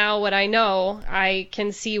 knowing now what I know, I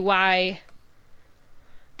can see why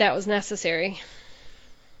that was necessary.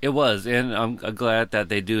 It was, and I'm glad that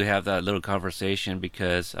they do have that little conversation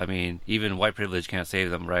because, I mean, even white privilege can't save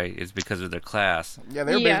them, right? It's because of their class. Yeah,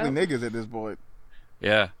 they're basically niggas at this point.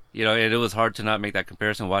 Yeah, and it was hard to not make that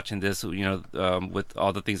comparison watching this, with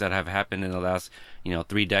all the things that have happened in the last,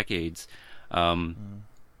 3 decades.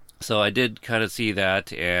 So I did kind of see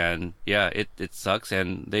that, and yeah, it sucks.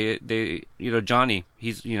 And they Johnny,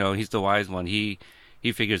 he's the wise one. He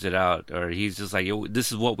figures it out, or he's just like,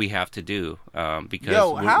 this is what we have to do,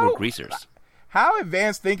 because we're greasers. How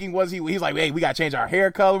advanced thinking was he? He's like, hey, we got to change our hair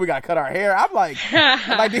color. We got to cut our hair. I'm like,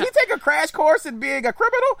 did he take a crash course in being a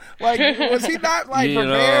criminal? Like, was he not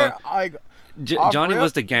prepared? Johnny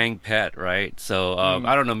was the gang pet, right? So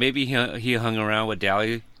I don't know. Maybe he hung around with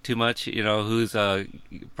Dally too much. Who's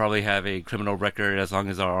probably have a criminal record as long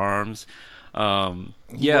as our arms.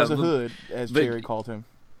 He was a hood, as Jerry called him.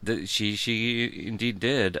 She indeed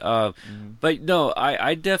did. But no,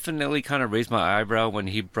 I definitely kind of raised my eyebrow when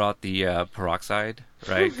he brought the peroxide,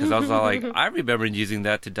 right? Because I was all like, I remember using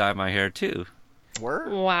that to dye my hair too.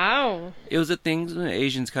 Word? Wow. It was a thing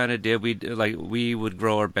Asians kind of did. We would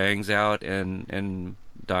grow our bangs out and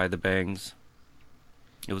dye the bangs.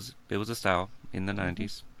 It was a style in the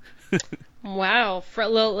 90s. Wow. For a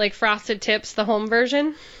little like Frosted Tips, the home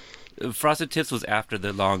version? Frosted Tips was after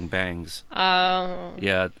the long bangs. Oh.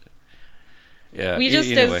 Yeah. We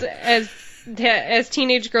just as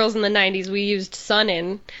teenage girls in the 90s, we used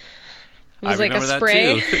Sun-In. It was like a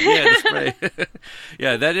spray. That too. Yeah, the spray.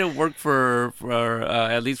 Yeah, that didn't work for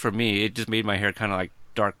at least for me. It just made my hair kind of like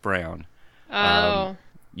dark brown. Oh.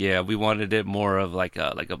 Yeah, we wanted it more of like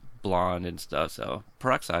a blonde and stuff. So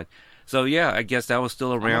peroxide. So yeah, I guess that was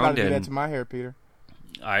still around. I'm about to do that to my hair, Peter.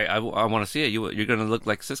 I want to see it. You're gonna look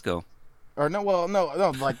like Cisco. Or no,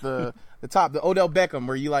 like the top, the Odell Beckham,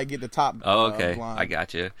 where you like get the top. Oh, okay, blonde. I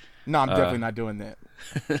got you. No, I'm definitely not doing that.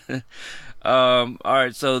 All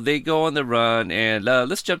right, so they go on the run, and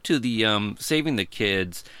let's jump to the saving the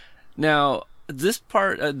kids. Now, this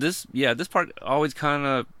part always kind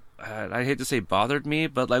of. I hate to say bothered me,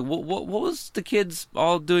 but like, what was the kids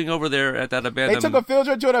all doing over there at that abandoned? They took a field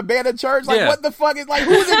trip to an abandoned church. Like, what the fuck is like?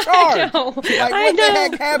 Who's in charge? What the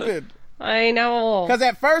heck happened? I know. Because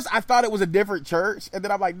at first I thought it was a different church, and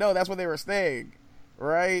then I'm like, no, that's where they were staying,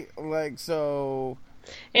 right? Like so.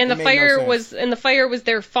 And the fire was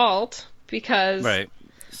their fault because right.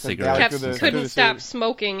 Couldn't stop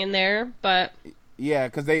smoking in there, but yeah,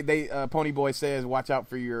 because they Ponyboy says, watch out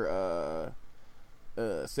for your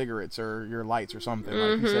cigarettes or your lights or something.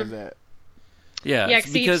 Like he says that. Yeah,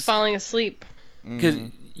 because he's falling asleep. Because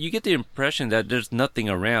you get the impression that there's nothing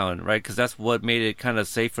around, right? Because that's what made it kind of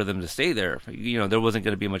safe for them to stay there. There wasn't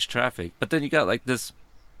going to be much traffic. But then you got like this,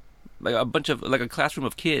 like a bunch of like a classroom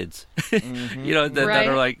of kids, that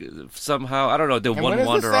are like somehow I don't know. They'll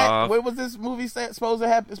wander off. When was this movie supposed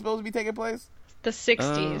to be taking place? The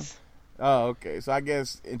 60s. Oh, okay. So I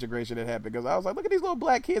guess integration had happened because I was like, look at these little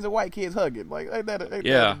black kids and white kids hugging. Like, ain't that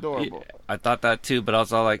adorable? I thought that too, but I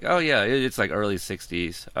was all like, oh yeah, it's like early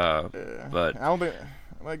 60s. But I don't think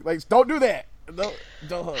like don't do that.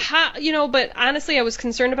 Don't hug. But honestly, I was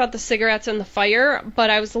concerned about the cigarettes and the fire,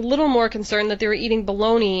 but I was a little more concerned that they were eating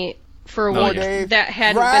bologna for a week that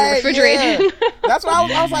hadn't been refrigerated. Yeah. That's what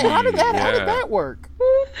I was like, how did that work?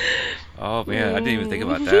 Oh man, I didn't even think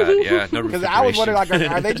about that. Yeah, no refrigeration. Because I was wondering, like,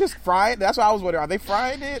 are they just frying? That's what I was wondering. Are they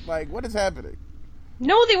frying it? Like, what is happening?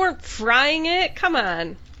 No, they weren't frying it. Come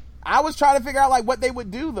on. I was trying to figure out like what they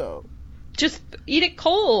would do though. Just eat it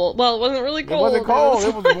cold. Well, it wasn't really cold. It wasn't cold.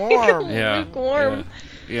 It was warm. Warm.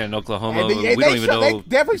 Yeah, in Oklahoma, we don't even know. They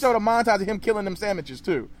definitely showed a montage of him killing them sandwiches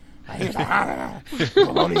too. He was like,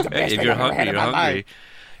 bologna's the best if you're hungry, you're hungry.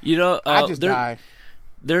 I just die.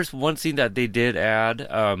 There's one scene that they did add,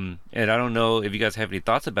 and I don't know if you guys have any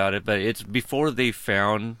thoughts about it, but it's before they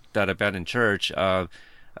found that abandoned church.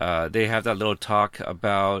 They have that little talk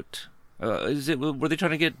about. Were they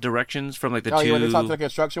trying to get directions from like the two? Oh, they talked to the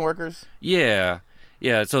construction workers. Yeah.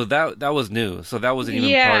 So that was new. So that wasn't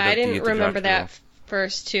even part of I didn't remember that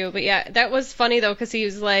first too. But yeah, that was funny though because he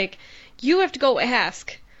was like, "You have to go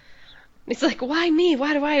ask It's like, why me?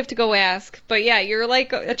 Why do I have to go ask? But yeah, you're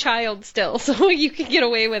like a child still, so you can get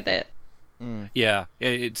away with it. Yeah,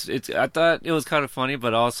 it's. I thought it was kind of funny,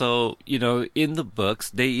 but also, in the books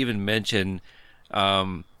they even mention,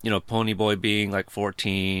 Ponyboy being like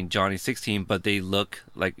 14, Johnny 16, but they look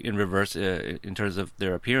like in reverse in terms of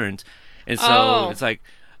their appearance, and so it's like,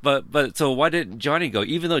 but so why didn't Johnny go?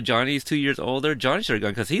 Even though Johnny's 2 years older, Johnny should have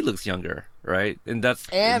gone because he looks younger, right? And that's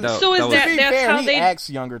so is to be that's fair, how he they acts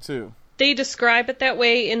younger too. They describe it that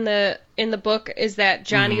way in the book, is that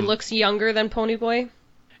Johnny looks younger than Ponyboy?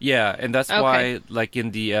 Yeah, and that's Okay. why, like in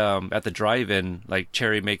the at the drive-in, like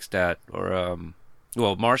Cherry makes that, or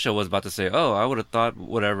Marsha was about to say, "Oh, I would have thought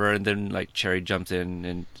whatever," and then like Cherry jumps in,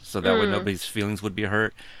 and so that way nobody's feelings would be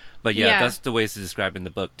hurt. But yeah, that's the way it's described in the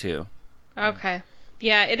book too. Okay.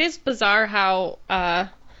 Yeah, it is bizarre how Ralph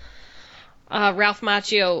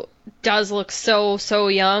Macchio does look so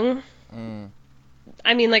young.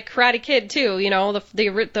 I mean, like Karate Kid too.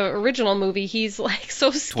 The original movie, he's like so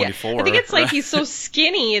skinny. 24. I think it's like he's so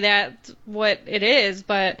skinny that's what it is.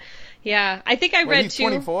 But yeah, I think I read he's too.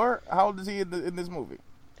 24. How old is he in this movie?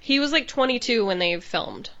 He was like 22 when they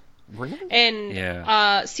filmed. Really?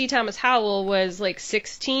 And C. Thomas Howell was like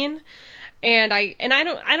 16. And I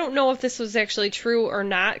don't know if this was actually true or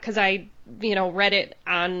not, because I read it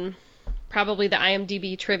on probably the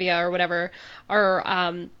IMDb trivia or whatever, or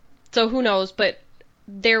so who knows, but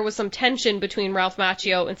there was some tension between Ralph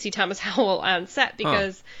Macchio and C. Thomas Howell on set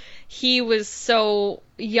because he was so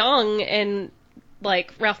young, and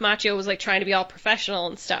like Ralph Macchio was like trying to be all professional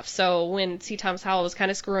and stuff. So when C. Thomas Howell was kind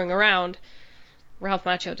of screwing around, Ralph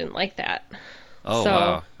Macchio didn't like that. Oh, So-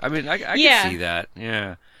 wow. I mean, I Yeah. can see that.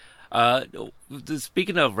 Yeah.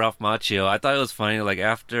 Speaking of Ralph Macchio, I thought it was funny. Like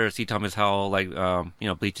after C. Thomas Howell,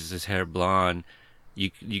 bleaches his hair blonde,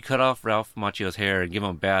 you cut off Ralph Macchio's hair and give him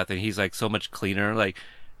a bath, and he's like so much cleaner. Like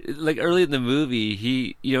early in the movie,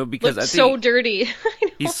 he because Looked I think so dirty. I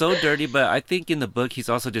know. he's so dirty, but I think in the book he's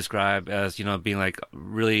also described as being like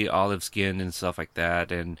really olive skinned and stuff like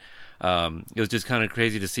that, and it was just kind of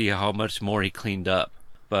crazy to see how much more he cleaned up.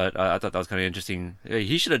 But I thought that was kind of interesting.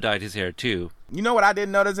 He should have dyed his hair too. You know what I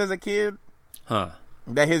didn't notice as a kid? Huh.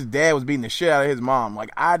 That his dad was beating the shit out of his mom.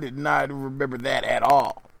 Like, I did not remember that at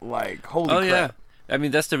all. Like, holy crap. Yeah. I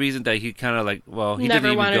mean, that's the reason that he kind of like, he Never didn't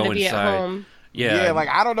even wanted go to be inside. at home. Yeah. Yeah, like,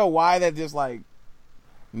 I don't know why that just, like,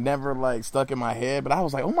 never, like, stuck in my head. But I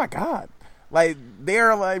was like, oh, my God. Like,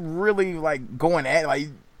 they're, like, really, like, going at it. Like,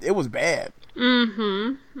 it was bad.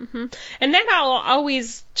 And that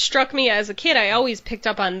always struck me as a kid. I always picked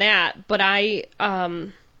up on that, but I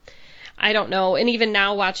don't know. And even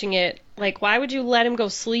now watching it, like, why would you let him go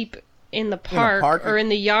sleep in the park or in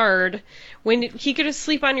the yard when he could just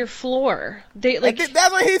sleep on your floor? That's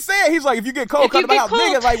what he said. He's like, if you get cold, If come you to my get house. cold,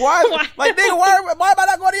 Nigga, like, why? Like, nigga, why am I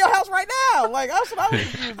not going to your house right now? Like, that's what I was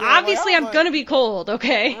confused about. Obviously, I'm gonna be cold.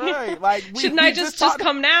 Okay. Right. Like, Shouldn't I just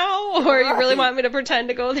come now, or you really Right. want me to pretend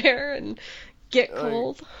to go there and get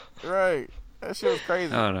cold? Right. That shit was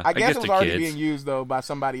crazy. I don't know. I guess it was they're already kids. being used, though, by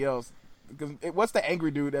somebody else. Because what's the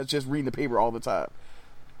angry dude that's just reading the paper all the time?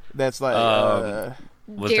 That's like,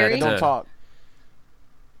 Was Gary? that don't talk.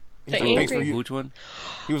 The He's like, thanks for angry- you. Which one?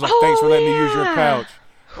 He was like, thanks for letting me use your yeah. couch.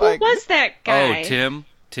 Who Like, was that guy? Oh,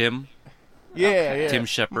 Tim. Yeah. Tim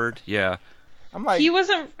Shepard. Yeah. I'm like, He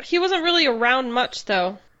wasn't really around much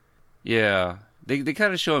though. Yeah. They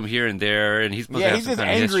kind of show him here and there, and he's supposed to have he's some just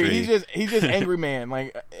kind angry. of history. He's just angry man,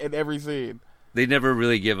 like, in every scene. They never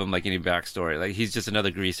really give him like any backstory. Like he's just another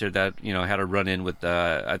greaser that had a run in with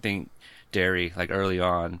I think Derry like early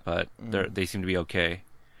on, but they seem to be okay.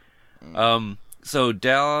 So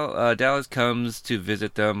Dallas comes to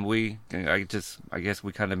visit them. I guess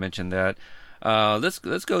we kind of mentioned that. Let's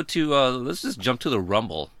go to let's just jump to the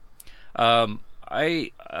Rumble.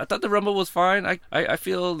 I thought the Rumble was fine. I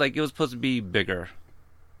feel like it was supposed to be bigger.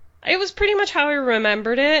 It was pretty much how I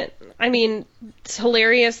remembered it. I mean, it's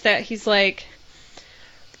hilarious that he's like,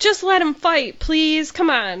 just let him fight, please. Come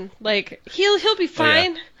on, like he'll be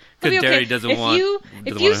fine. He'll be 'Cause okay. Derry doesn't want If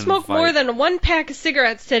want you him to smoke fight. more than 1 pack of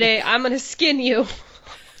cigarettes today, I'm gonna skin you.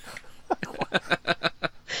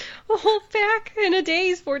 A whole pack in a day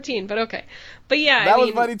is 14, but okay. But yeah, That I was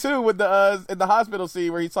mean, funny too with the in the hospital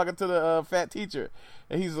scene where he's talking to the fat teacher,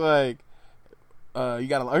 and he's like, "You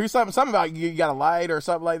gotta," or he's something about you got a light or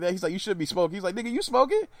something like that. He's like, "You should be smoking." He's like, "Nigga, you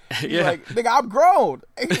smoking?" He's Yeah. like, "Nigga, I'm grown."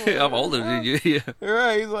 He's like, I'm older than you. Yeah.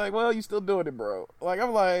 Right? He's like, "Well, you still doing it, bro." Like,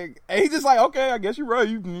 I'm like, and he's just like, "Okay, I guess you're right.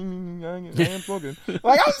 I am smoking."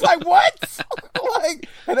 Like, I was like, "What?" Like,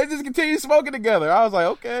 and they just continue smoking together. I was like,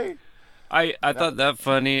 "Okay." I thought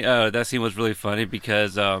that scene was really funny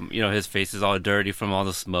because his face is all dirty from all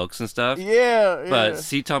the smokes and stuff. Yeah. But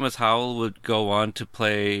C. Thomas Howell would go on to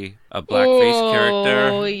play a blackface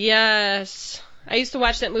character. Oh yes, I used to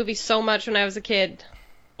watch that movie so much when I was a kid.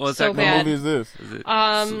 What's so that bad. What movie is this? Is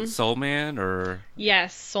it Soul Man or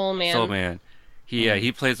Yes, Soul Man. Soul Man?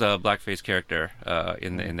 He plays a blackface character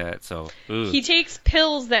in that. So he takes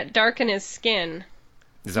pills that darken his skin.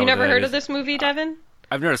 You never heard of this movie, Devin?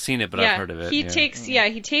 I've never seen it, but I've heard of it. He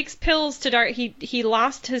takes pills to dark. He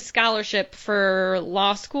lost his scholarship for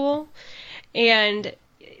law school, and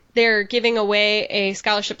they're giving away a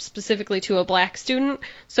scholarship specifically to a black student.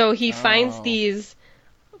 So he finds these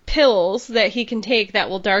pills that he can take that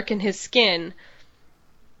will darken his skin,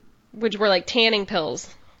 which were like tanning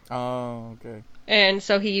pills. Oh, okay. And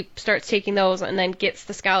so he starts taking those and then gets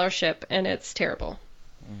the scholarship, and it's terrible.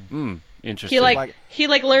 Interesting. He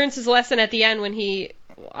learns his lesson at the end when he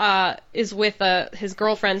is with his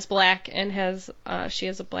girlfriend's black and she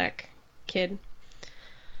has a black kid.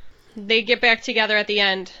 They get back together at the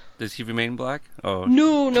end. Does he remain black? Oh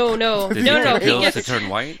no. Does he take pills to turn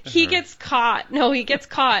white? He gets caught. No, he gets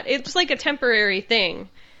caught. It's like a temporary thing.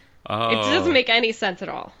 Oh. It doesn't make any sense at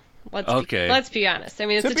all. Let's be honest. I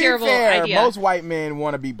mean, it's to a terrible be fair, idea. Most white men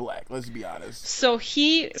want to be black. Let's be honest. So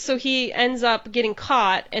he ends up getting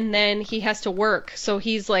caught, and then he has to work. So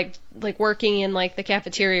he's like working in like the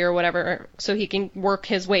cafeteria or whatever, so he can work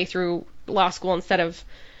his way through law school instead of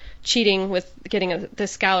cheating with getting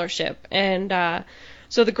this scholarship. And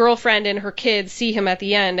so the girlfriend and her kids see him at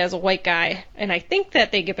the end as a white guy, and I think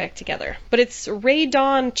that they get back together. But it's Rae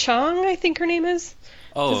Dawn Chong, I think her name is.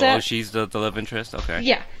 She's the love interest? Okay.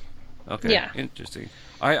 Yeah. Okay. Yeah. Interesting.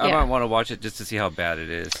 I might want to watch it just to see how bad it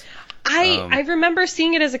is. I remember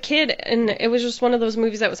seeing it as a kid, and it was just one of those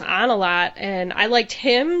movies that was on a lot, and I liked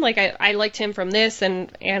him. Like, I liked him from this,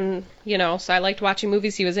 and so I liked watching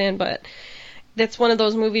movies he was in, but that's one of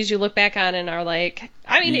those movies you look back on and are like,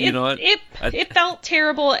 I mean, it felt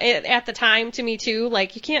terrible at the time to me, too.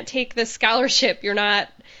 Like, you can't take this scholarship. You're not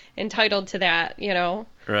entitled to that,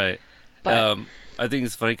 Right. But, I think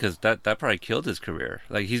it's funny because that probably killed his career.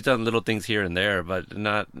 Like, he's done little things here and there, but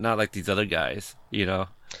not like these other guys,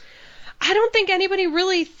 I don't think anybody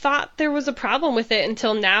really thought there was a problem with it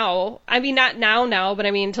until now. I mean, not now, but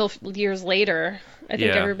I mean until years later. I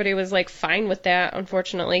think everybody was like fine with that.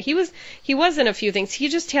 Unfortunately, he was in a few things. He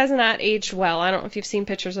just has not aged well. I don't know if you've seen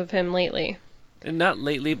pictures of him lately. And not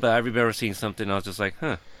lately, but I remember seeing something. I was just like,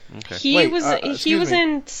 huh. Okay. He was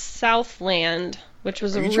in Southland, which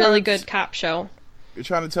was a really good cop show. You're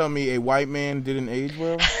trying to tell me a white man didn't age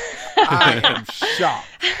well? I am shocked.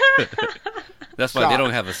 That's why they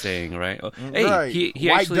don't have a saying, right? Hey, right. he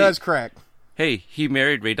white actually does crack. Hey, he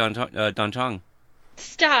married Rae Dawn Chong.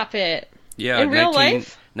 Stop it. Yeah, in real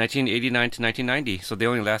life? 1989 to 1990, so they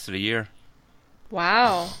only lasted a year.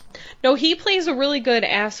 Wow. No, he plays a really good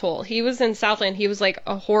asshole. He was in Southland. He was like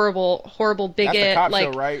a horrible bigot. That's the cop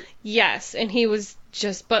like, show, right? Yes, and he was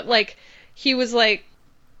just, but like, he was like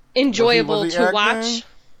enjoyable was he to watch. acting?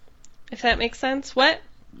 If that makes sense. What?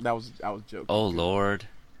 I was joking. Oh Lord.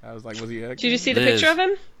 I was like, was he acting? Did you see the picture of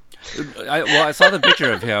him? I saw the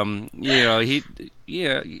picture of him. I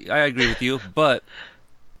agree with you, but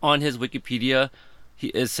on his Wikipedia,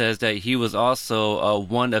 it says that he was also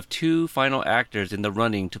one of 2 final actors in the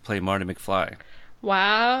running to play Marty McFly.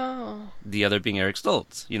 Wow. The other being Eric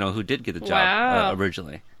Stoltz, who did get the job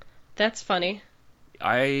originally. That's funny.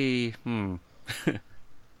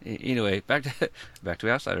 Anyway, back to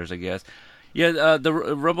Outsiders, I guess. Yeah, the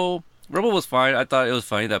Rumble was fine. I thought it was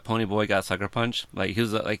funny that Ponyboy got sucker punched. Like, he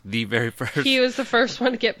was like the very first. He was the first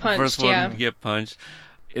one to get punched. First one to get punched.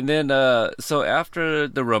 And then, so after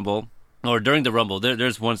the Rumble, or during the Rumble,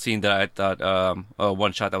 there's one scene that I thought,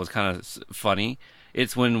 one shot that was kind of funny.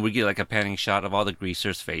 It's when we get like a panning shot of all the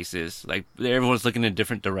greasers' faces. Like, everyone's looking in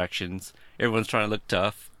different directions. Everyone's trying to look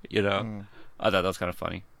tough, I thought that was kind of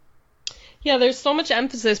funny. Yeah, there's so much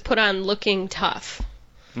emphasis put on looking tough.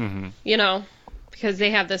 Mm-hmm. Because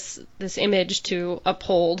they have this image to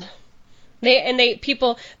uphold.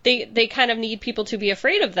 They kind of need people to be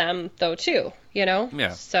afraid of them though too,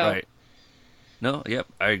 Yeah. So right. No, yep,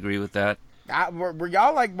 I agree with that. Were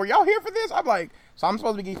y'all here for this? I'm like, so I'm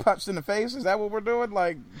supposed to be getting punched in the face? Is that what we're doing?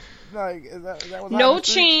 Like is that what's no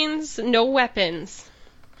chains, no weapons.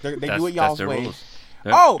 They do it y'all's way. Rules.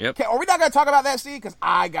 Yep, okay, are we not going to talk about that scene? Because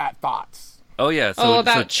I got thoughts. Oh, yeah. So,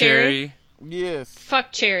 about Cherry? Yes.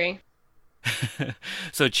 Fuck Cherry.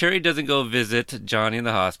 So Cherry doesn't go visit Johnny in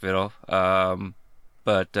the hospital.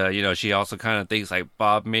 But she also kind of thinks like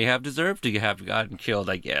Bob may have deserved to have gotten killed,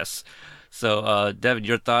 I guess. So, Devin,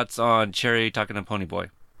 your thoughts on Cherry talking to Ponyboy?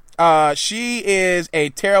 She is a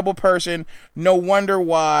terrible person. No wonder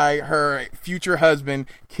why her future husband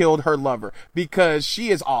killed her lover, because she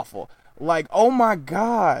is awful. Like, oh my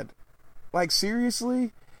God. Like,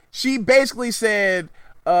 seriously? She basically said,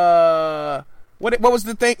 what was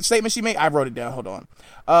the statement she made? I wrote it down. Hold on.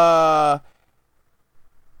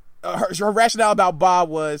 Her rationale about Bob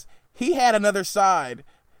was he had another side.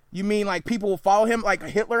 You mean like people will follow him? Like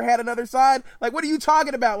Hitler had another side? Like, what are you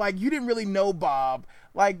talking about? Like, you didn't really know Bob.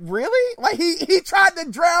 Like, really? Like, he tried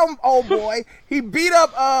to drown old boy. He beat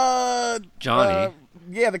up Johnny.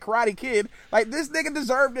 The Karate Kid. Like, this nigga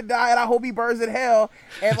deserved to die, and I hope he burns in hell.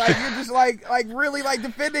 And like, you're just like really like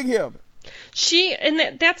defending him.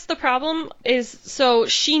 That's the problem, is so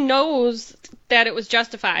she knows that it was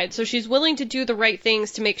justified, so she's willing to do the right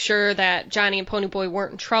things to make sure that Johnny and Ponyboy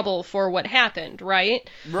weren't in trouble for what happened, right?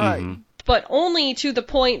 Right. Mm-hmm. But only to the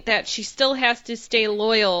point that she still has to stay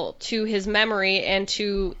loyal to his memory and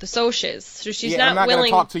to the Socs. So she's I'm not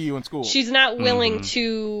willing gonna talk to you in school. She's not willing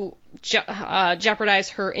to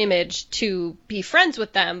jeopardize her image to be friends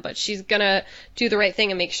with them, but she's gonna do the right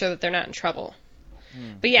thing and make sure that they're not in trouble.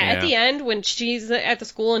 But yeah, at the end, when she's at the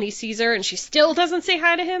school and he sees her and she still doesn't say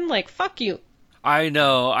hi to him, like, fuck you. I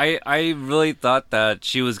know. I really thought that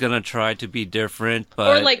she was gonna try to be different,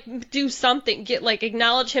 but or like do something,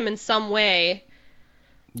 acknowledge him in some way.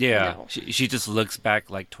 Yeah, No. she just looks back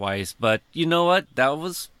like twice. But you know what? That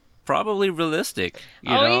was probably realistic.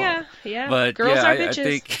 You know? Yeah. But Girls yeah, are I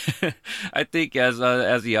bitches. I think as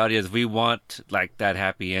the audience, we want like that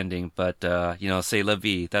happy ending. But say la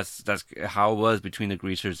vie. That's how it was between the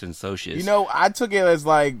Greasers and Socs. You know, I took it as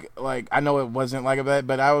like I know it wasn't like that,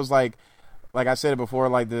 but I was like I said it before,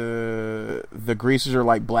 like the Greasers are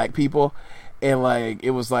like black people, and like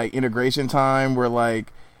it was like integration time where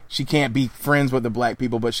like she can't be friends with the black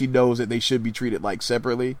people, but she knows that they should be treated like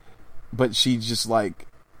separately. But she just like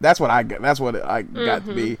that's what I got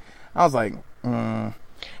to be. I was like, Yeah,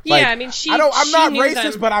 I mean, I'm not knew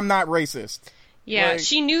racist, them. but I'm not racist. Yeah, Like-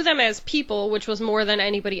 she knew them as people, which was more than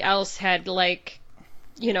anybody else had,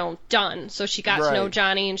 done. So she got to know Right.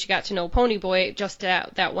 Johnny and she got to know Ponyboy just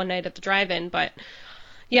that one night at the drive-in. But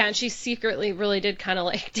yeah, and she secretly really did kind of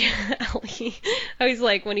like Ellie. How he's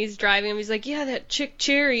like, when he's driving him, he's like, yeah, that chick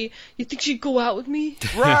Cherry, you think she'd go out with me?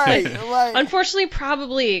 Right. like, Unfortunately,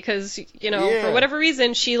 probably, because, Yeah. for whatever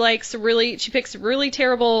reason, she picks really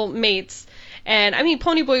terrible mates. And, I mean,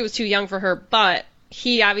 Ponyboy was too young for her, but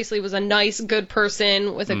he obviously was a nice, good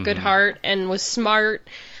person with a good heart and was smart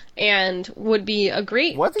and would be a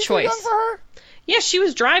great was he too choice. young for her? Yeah, she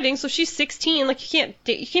was driving, so she's 16. Like, you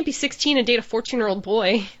can't be 16 and date a 14-year-old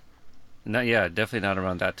boy. definitely not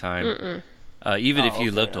around that time. Even if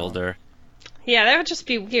you looked older. Yeah, that would just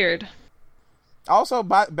be weird. Also,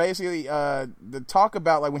 basically, the talk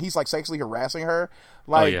about like when he's like sexually harassing her,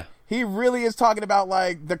 like yeah. he really is talking about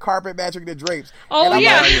like the carpet matching the drapes. Oh, And I'm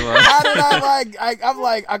yeah. like, how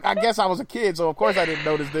did I guess I was a kid, so of course I didn't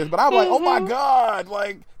notice this. But I'm like, oh my God,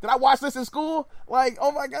 like did I watch this in school? Like,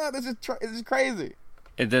 oh my God, this is crazy.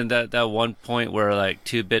 And then that one point where like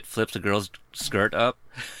 2-Bit flips a girl's skirt up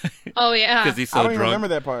Oh, yeah. because he's so I don't even drunk. remember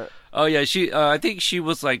that part. Oh yeah, I think she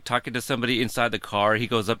was like talking to somebody inside the car. He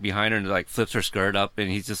goes up behind her and like flips her skirt up, and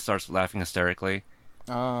he just starts laughing hysterically.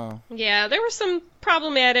 Oh. Yeah, there were some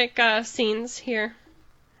problematic scenes here.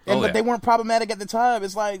 But they weren't problematic at the time.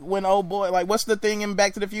 It's like when old boy, like what's the thing in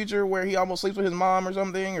Back to the Future where he almost sleeps with his mom or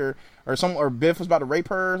something, or Biff was about to rape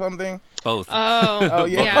her or something. Both. Oh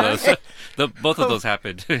yeah. Both of those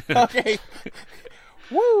happened. Okay.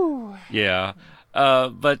 Woo. Yeah.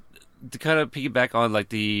 But to kind of piggyback on like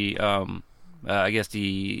the I guess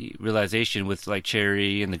the realization with like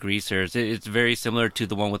Cherry and the Greasers, it's very similar to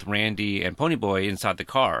the one with Randy and Ponyboy inside the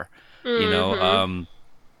car. You know,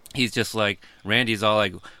 he's just like, Randy's all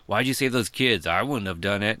like, why'd you save those kids? I wouldn't have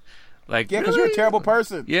done it. Like, Yeah, because really? you're a terrible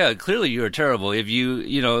person. Yeah, clearly you're terrible. If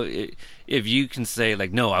if you can say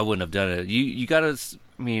like, no, I wouldn't have done it. You gotta.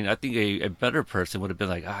 I mean, I think a better person would have been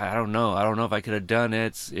like, I don't know if I could have done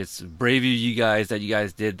it. It's brave of you guys that you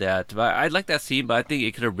guys did that. But I like that scene, but I think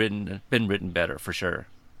it could have been written better for sure.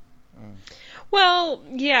 Well,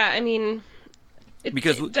 yeah, I mean...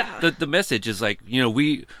 Because the message is like,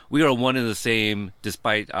 we are one and the same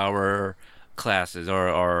despite our classes or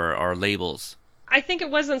our labels. I think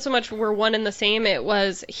it wasn't so much we're one and the same. It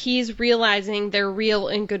was he's realizing they're real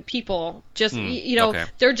and good people. Just, okay.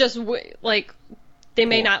 they're just, like, they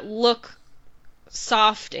may not look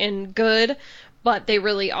soft and good, but they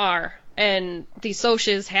really are. And the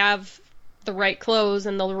Socs have the right clothes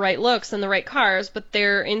and the right looks and the right cars, but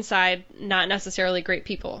they're inside not necessarily great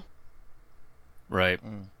people. Right.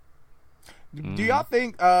 Do y'all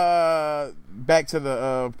think, back to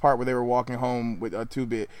the part where they were walking home with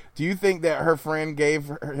 2-Bit, do you think that her friend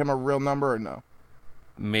gave him a real number or no?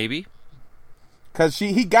 Maybe. Because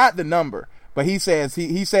he got the number, but he says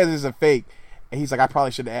it's a fake, and he's like, I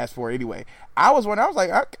probably should have asked for it anyway. I was like,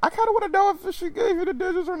 I kind of want to know if she gave you the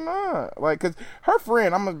digits or not. Like, because her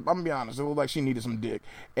friend, I'm gonna be honest, it looked like she needed some dick,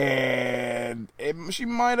 and she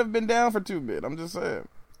might have been down for 2-Bit. I'm just saying.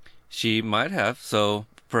 She might have, so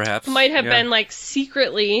perhaps. Might have been, like,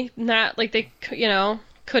 secretly, not like they,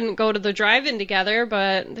 couldn't go to the drive-in together,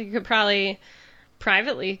 but they could probably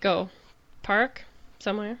privately go park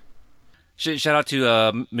somewhere. Shout out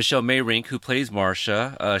to Michelle Mayrink, who plays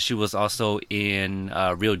Marcia. She was also in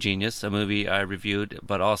Real Genius, a movie I reviewed,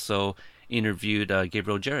 but also interviewed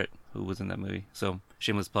Gabriel Jarrett, who was in that movie. So,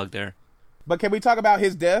 shameless plug there. But can we talk about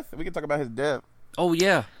his death? We can talk about his death. Oh,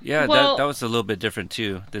 yeah. Yeah, Well, that was a little bit different,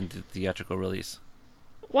 too, than the theatrical release.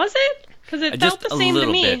 Was it? Because it felt Just the same a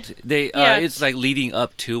little to me. bit. Yeah. It's like leading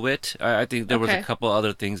up to it. I think there was a Okay. couple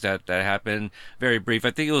other things that happened. Very brief.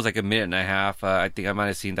 I think it was like a minute and a half. I think I might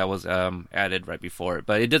have seen that was added right before it,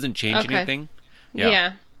 but it doesn't change Okay. anything.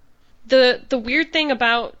 Yeah. The weird thing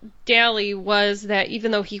about Daly was that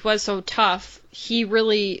even though he was so tough, he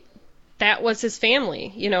really, that was his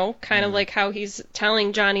family, kind of like how he's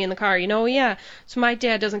telling Johnny in the car, yeah, so my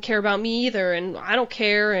dad doesn't care about me either, and I don't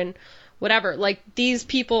care, and whatever. Like, these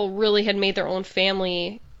people really had made their own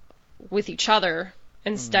family with each other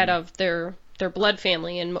instead of their blood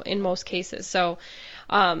family in most cases. So,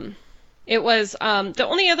 it was, the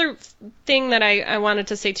only other thing that I wanted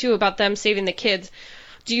to say too about them saving the kids,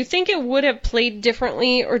 do you think it would have played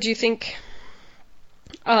differently, or do you think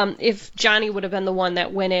if Johnny would have been the one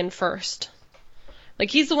that went in first?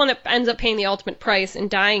 Like, he's the one that ends up paying the ultimate price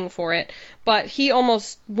and dying for it, but he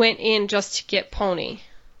almost went in just to get Pony.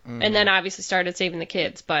 And then obviously started saving the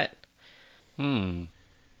kids, but... I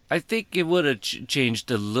think it would have changed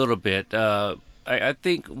a little bit. I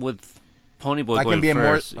think with Ponyboy going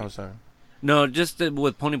first... Oh, sorry. No, just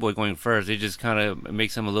with Ponyboy going first, it just kind of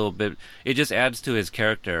makes him a little bit... It just adds to his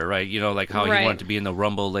character, right? Like how he wanted to be in the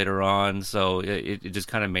Rumble later on, so it just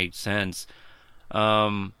kind of made sense. Yeah,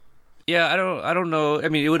 I don't know. I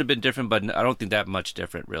mean, it would have been different, but I don't think that much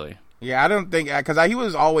different, really. Yeah, I don't think, because he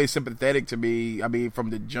was always sympathetic to me. I mean, from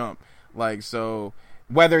the jump, like, so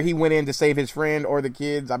whether he went in to save his friend or the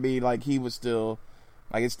kids, I mean, like, he was still,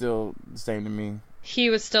 like, it's still the same to me. He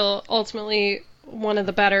was still ultimately one of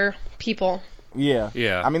the better people. Yeah.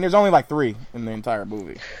 Yeah. I mean, there's only like 3 in the entire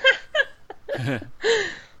movie.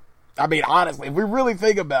 I mean, honestly, if we really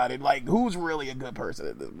think about it, like, who's really a good person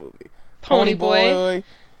in this movie? Ponyboy,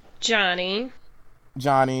 Johnny.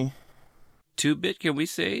 2-Bit, can we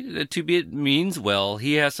say? That 2-Bit means well.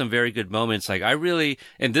 He has some very good moments. Like,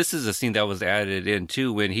 and this is a scene that was added in,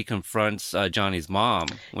 too, when he confronts Johnny's mom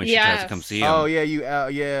when she tries to come see him. Oh, yeah,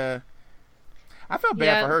 yeah. I felt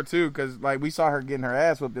bad for her, too, because, like, we saw her getting her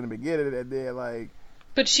ass whooped in the beginning, and then, like...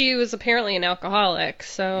 But she was apparently an alcoholic,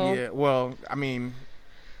 so... Yeah, well, I mean...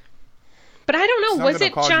 But I don't know, was Something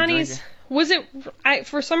it will cause you Johnny's... drinking. Was it...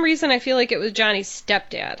 for some reason, I feel like it was Johnny's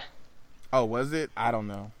stepdad. Oh, was it? I don't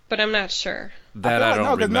know. But I'm not sure. That I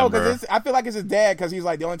don't remember. I feel like it's his dad, because he's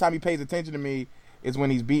like, the only time he pays attention to me is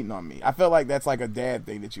when he's beating on me. I feel like that's like a dad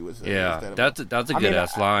thing that you would say. Yeah, that's a good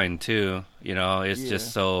ass line too. It's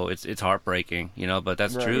just so it's heartbreaking. But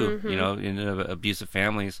that's true. Mm-hmm. In abusive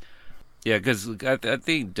families. Yeah, because I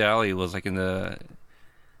think Daly was like in the.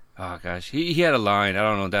 Oh gosh, he had a line. I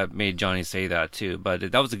don't know that made Johnny say that too,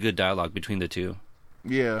 but that was a good dialogue between the two.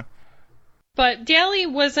 Yeah. But Daly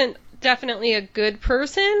wasn't definitely a good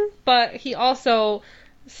person, but he also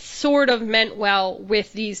sort of meant well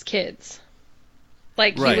with these kids.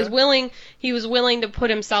 Like, right. he was willing to put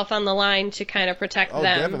himself on the line to kind of protect them.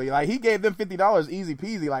 Definitely. Like, he gave them $50 easy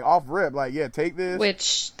peasy, like, off rip. Like, yeah, take this.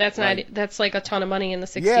 Which, that's like a ton of money in the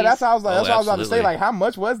 60s. Yeah, that's how I was like, that's what I was about to say. absolutely. Like, how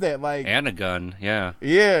much was that? Like, And a gun, yeah.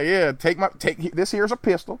 Yeah. Take this here's a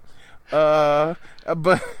pistol. But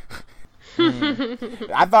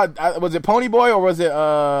I thought, was it Ponyboy or was it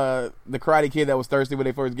the Karate Kid that was thirsty when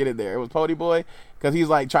they first get it there? It was Ponyboy, because he's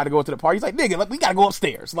like trying to go to the party. He's like, nigga, look, we gotta go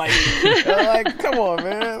upstairs. Like, like, come on,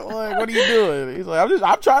 man. Like, what are you doing? He's like,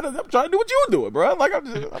 I'm trying to do what you were doing, bro. Like,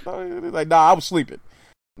 like, nah, I was sleeping.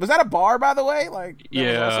 Was that a bar, by the way? Like, that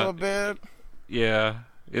Yeah. was also a bed. Yeah,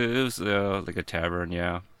 it was like a tavern,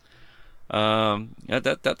 yeah. Yeah,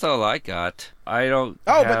 that's all I got. I don't.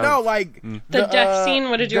 Oh, but no, like The death scene?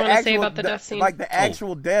 What did you the want to say actual- about the death scene? Like, the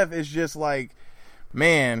actual death is just like,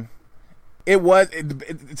 man,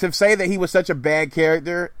 to say that he was such a bad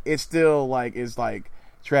character, it's still like, it's like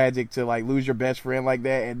tragic to like lose your best friend like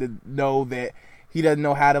that, and to know that he doesn't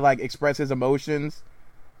know how to like express his emotions,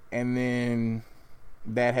 and then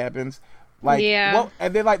that happens. Like, Yeah.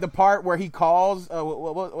 and then like the part where he calls,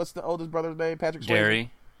 what's the oldest brother's name? Patrick Swayze?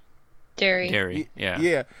 Derry. Yeah.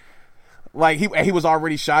 Yeah. Like he was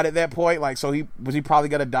already shot at that point. Like, so he probably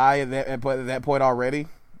gonna die at that point already.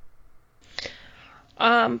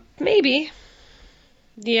 Maybe.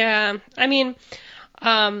 Yeah. I mean,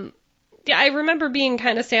 yeah, I remember being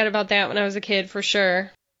kind of sad about that when I was a kid, for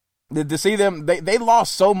sure. To see them, they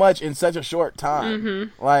lost so much in such a short time.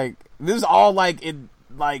 Mm-hmm. Like, this is all like in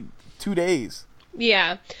like 2 days.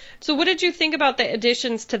 Yeah. So what did you think about the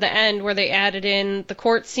additions to the end where they added in the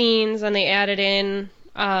court scenes and they added in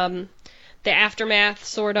the aftermath,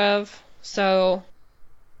 sort of? So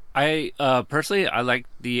I personally, I like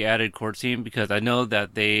the added court scene because I know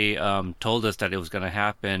that they told us that it was going to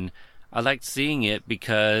happen. I liked seeing it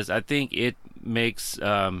because I think it makes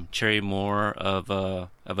Cherry more of a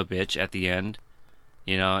bitch at the end,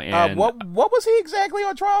 you know. And what was he exactly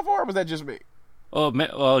on trial for? Or was that just me?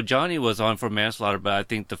 well, Johnny was on for manslaughter, but I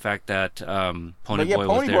think the fact that Ponyboy was there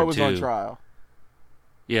Ponyboy was too. on trial.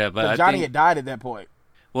 Yeah, but Johnny had died at that point.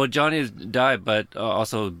 Well, Johnny died, but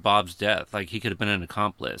also Bob's death. Like, he could have been an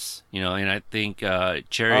accomplice, you know. And I think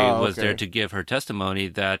Cherry was there to give her testimony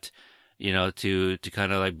that, you know, to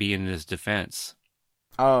kind of like be in his defense.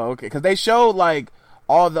 Oh, okay. Because they showed like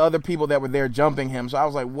all the other people that were there jumping him. So I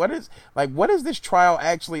was like, what is this trial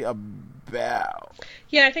actually about?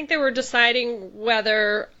 yeah, I think they were deciding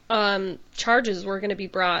whether charges were going to be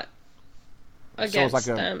brought against so it's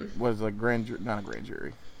like them. Was a grand jury, not a grand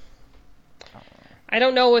jury. I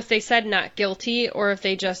don't know if they said not guilty or if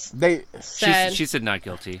they just said. She said not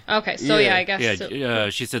guilty. Okay, so yeah, I guess. Yeah,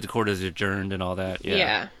 she said the court is adjourned and all that. Yeah.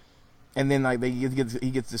 Yeah. And then like he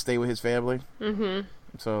gets to stay with his family. Mm-hmm.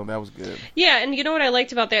 So that was good. Yeah, and you know what I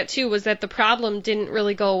liked about that too was that the problem didn't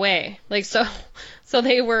really go away. Like so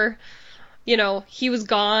they were, you know, he was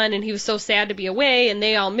gone and he was so sad to be away, and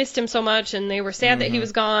they all missed him so much, and they were sad that he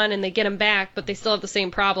was gone, and they get him back, but they still have the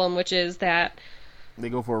same problem, which is that they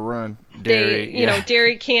go for a run.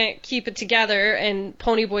 Derry can't keep it together, and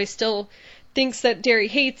Ponyboy still thinks that Derry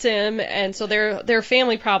hates him, and so their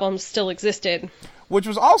family problems still existed. Which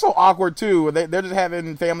was also awkward too. They're just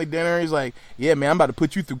having family dinner. He's like, "Yeah, man, I'm about to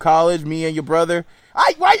put you through college, me and your brother."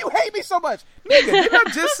 Why you hate me so much, nigga? Didn't I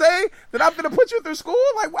just say that I'm gonna put you through school?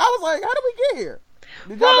 Like, I was like, how did we get here?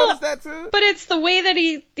 Did y'all notice that too? But it's the way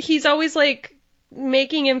that he's always like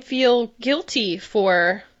making him feel guilty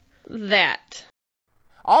for that.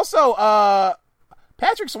 Also,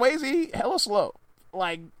 Patrick Swayze, hella slow.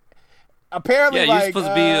 Like, apparently, yeah, you're supposed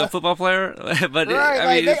to be a football player, but right, I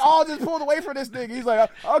like, mean, they all just pulled away from this nigga. He's like,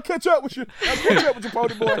 "I'll catch up with you. I'll catch up with you,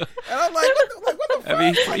 Pony Boy." And I'm like, what the fuck? I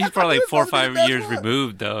mean, he's probably like 4 or 5 years What?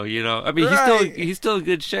 removed, though. You know, I mean, Right. he's still in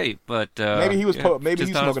good shape, but Maybe he was maybe just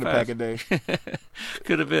he's not as smoking a pack a day.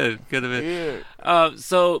 Could have been. Yeah.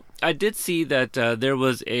 So I did see that there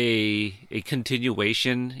was a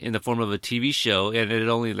continuation in the form of a TV show, and it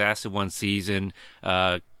only lasted one season.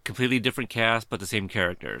 Completely different cast, but the same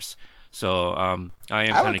characters. So I am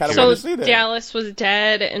kind of curious. So Dallas was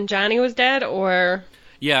dead and Johnny was dead, or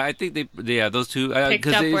yeah, I think those two picked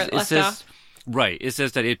up where it left says off. right. It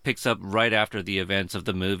says that it picks up right after the events of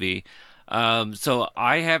the movie. So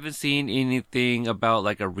I haven't seen anything about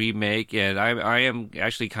like a remake, and I am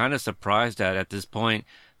actually kind of surprised that at this point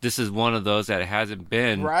this is one of those that hasn't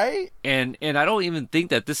been Right. And I don't even think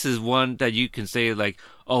that this is one that you can say like,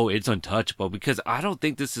 oh, it's untouchable, because I don't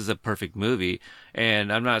think this is a perfect movie.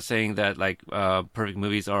 And I'm not saying that like perfect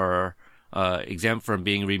movies are exempt from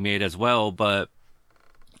being remade as well, but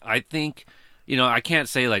I think, you know, I can't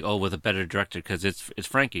say like, oh, with a better director, because it's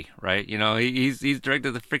Frankie, right? You know, he's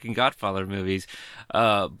directed the freaking Godfather movies,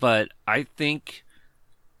 but I think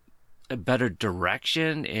a better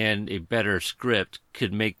direction and a better script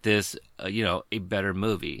could make this, you know, a better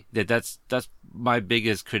movie. That's my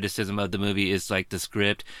biggest criticism of the movie is like the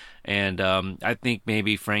script, and I think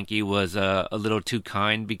maybe Frankie was a little too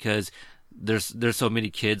kind, because there's so many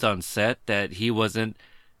kids on set that he wasn't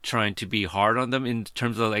trying to be hard on them in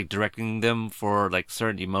terms of like directing them for like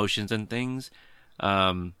certain emotions and things.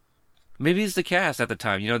 Maybe it's the cast at the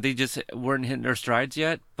time, you know, they just weren't hitting their strides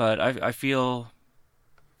yet, but I feel,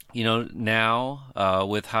 you know, now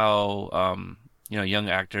with how you know, young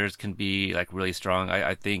actors can be like really strong,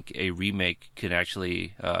 I think a remake could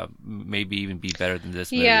actually maybe even be better than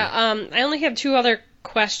this movie. Yeah, I only have 2 other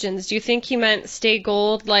questions. Do you think he meant stay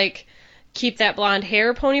gold, like keep that blonde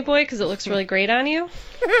hair, Ponyboy, because it looks really great on you?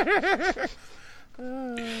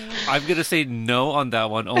 I'm gonna say no on that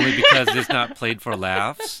one only because it's not played for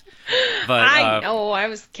laughs. But I know, I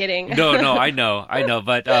was kidding. no, I know.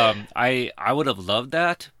 But I would have loved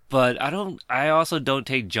that. But I also don't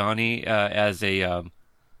take Johnny as a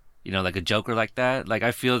like a Joker like that. Like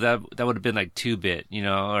I feel that would have been like 2-bit,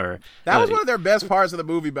 or That was one of their best parts of the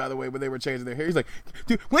movie, by the way, when they were changing their hair. He's like,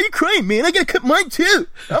 "Dude, why are you crying, man? I gotta cut mine too."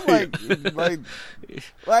 I'm like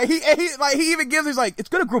he even gives. He's like, "It's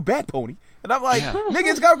gonna grow back, Pony." And I'm like, "Nigga,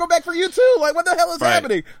 it's gotta go back for you too. Like, what the hell is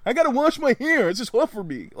happening? I gotta wash my hair. It's just hot for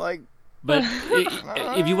me." Like, but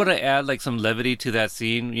if you want to add like some levity to that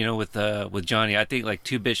scene, with Johnny, I think like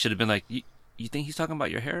 2-bit should have been like, "You think he's talking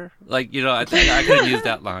about your hair?" Like, I think I could have used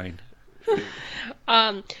that line.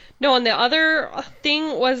 No, and the other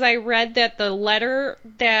thing was I read that the letter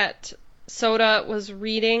that Soda was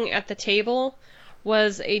reading at the table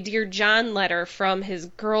was a Dear John letter from his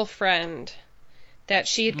girlfriend that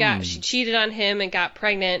she cheated on him and got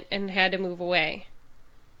pregnant and had to move away.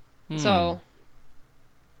 So,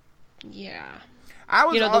 yeah.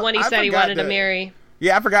 The one he said he wanted to marry.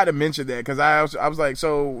 Yeah, I forgot to mention that because I was like,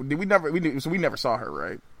 so we never saw her,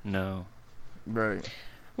 right? No. Right.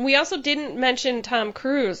 We also didn't mention Tom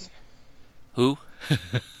Cruise. Who?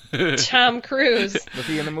 Tom Cruise. Was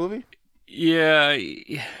he in the movie? Yeah.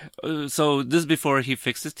 So this is before he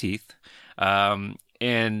fixed his teeth.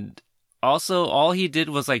 And also all he did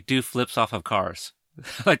was like do flips off of cars.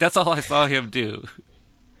 Like that's all I saw him do.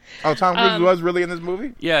 Oh, Tom Cruise was really in this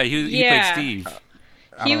movie? Yeah, he played Steve.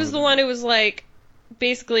 He was the one who was like,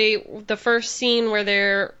 basically the first scene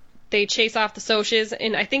where they chase off the Socs,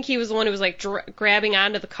 and I think he was the one who was like grabbing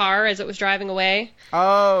onto the car as it was driving away.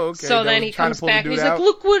 Oh, okay. So then he comes back and he's like,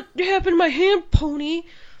 "Look what happened to my hand, Pony.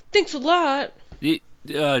 Thanks a lot."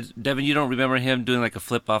 Devin, you don't remember him doing like a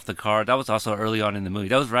flip off the car? That was also early on in the movie.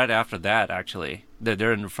 That was right after that, actually.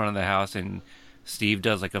 They're in front of the house and Steve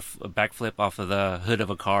does like a backflip off of the hood of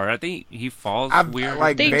a car. I think he falls weird.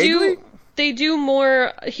 Like, They do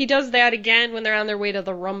more. He does that again when they're on their way to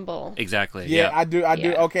the Rumble. Exactly. Yeah, I do.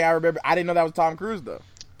 Okay, I remember. I didn't know that was Tom Cruise though.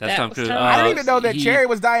 That's Tom Cruise. I didn't even know that Cherry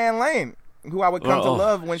was Diane Lane, who I would come to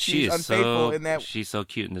love when she's unfaithful in that. She's so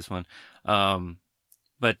cute in this one.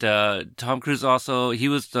 But Tom Cruise also, he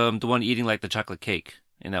was the one eating like the chocolate cake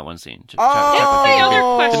in that one scene. My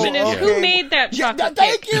other question is, who made that chocolate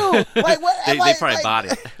cake? Thank you. Like what? They probably bought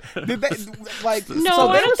it. Did they, like, no, so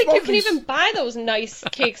I don't think you can even buy those nice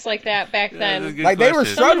cakes like that back then. Like they were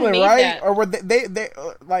struggling, right? That. Or were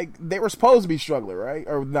they were supposed to be struggling, right?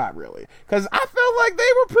 Or not really? Because I felt like they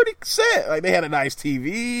were pretty set. Like they had a nice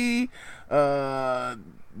TV.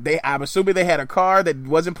 I'm assuming they had a car that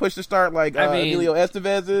wasn't pushed to start like Emilio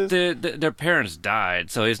Estevez's. Their parents died,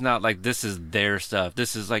 so it's not like this is their stuff.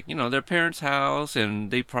 This is like, their parents' house, and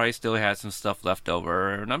they probably still had some stuff left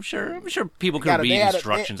over. And I'm sure people could read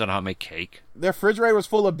instructions on how to make cake. Their refrigerator was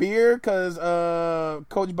full of beer because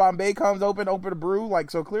Coach Bombay comes open a brew. Like,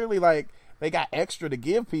 so clearly, like, they got extra to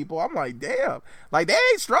give people. I'm like, damn. Like, they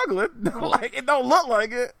ain't struggling. Like, it don't look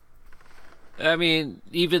like it. I mean,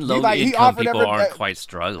 even low-income people aren't quite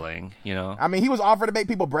struggling, I mean, he was offering to make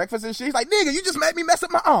people breakfast and shit. He's like, nigga, you just made me mess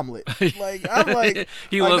up my omelet. Like, I'm like...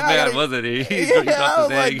 he was mad, wasn't he? I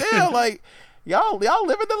was like, damn, like, y'all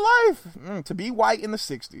living the life. To be white in the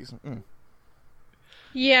 60s.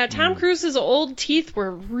 Yeah, Tom Cruise's old teeth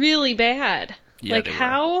were really bad. Yeah, like,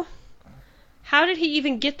 how did he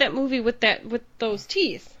even get that movie with those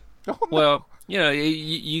teeth? Oh, no. Well...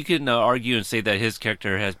 you can argue and say that his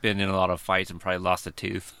character has been in a lot of fights and probably lost a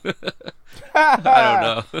tooth.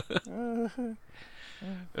 I don't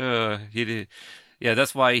know. He did. Yeah,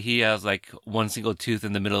 that's why he has like one single tooth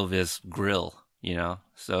in the middle of his grill.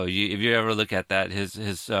 So if you ever look at that,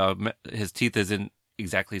 his teeth isn't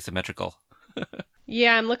exactly symmetrical.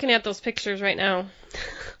 Yeah, I'm looking at those pictures right now.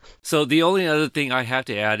 So the only other thing I have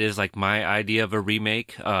to add is like my idea of a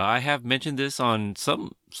remake. I have mentioned this on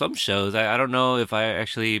some shows. I don't know if I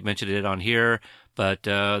actually mentioned it on here, but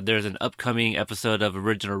there's an upcoming episode of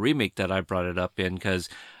Original Remake that I brought it up in because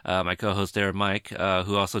my co-host there, Mike,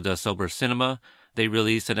 who also does Sober Cinema, they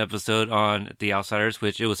released an episode on The Outsiders,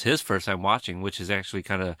 which it was his first time watching, which is actually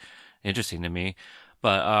kind of interesting to me.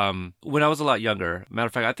 But when I was a lot younger, matter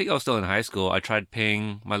of fact, I think I was still in high school, I tried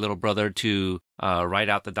paying my little brother to write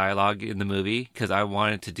out the dialogue in the movie because I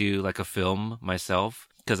wanted to do like a film myself.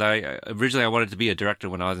 Because originally I wanted to be a director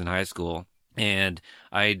when I was in high school. And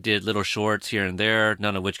I did little shorts here and there,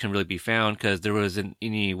 none of which can really be found because there wasn't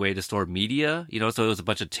any way to store media, so it was a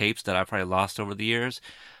bunch of tapes that I probably lost over the years.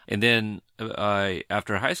 And then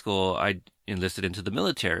after high school, I enlisted into the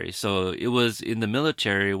military. So it was in the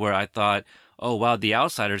military where I thought, oh wow, The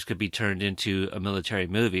Outsiders could be turned into a military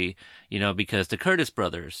movie, because the Curtis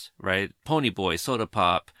brothers, right? Pony Boy, Soda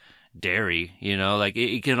Pop, Derry, like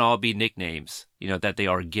it can all be nicknames, that they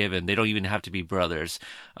are given. They don't even have to be brothers.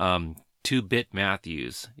 2-Bit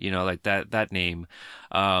Matthews, like that name.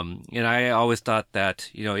 And I always thought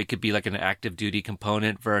that, it could be like an active duty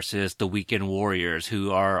component versus the weekend warriors,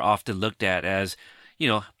 who are often looked at as,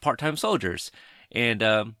 part-time soldiers.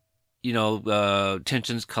 And,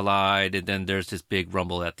 tensions collide, and then there's this big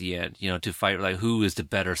rumble at the end, to fight like who is the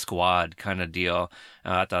better squad kind of deal.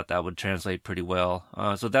 I thought that would translate pretty well.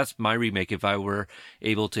 So that's my remake if I were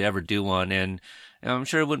able to ever do one. And I'm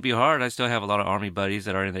sure it wouldn't be hard. I still have a lot of Army buddies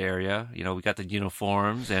that are in the area. We got the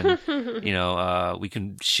uniforms, and, we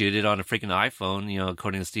can shoot it on a freaking iPhone,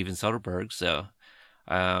 according to Steven Soderbergh. So,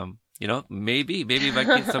 maybe if I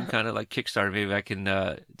get some kind of like Kickstarter, maybe I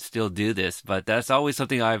can still do this. But that's always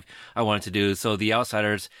something I wanted to do. So The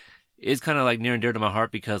Outsiders is kind of like near and dear to my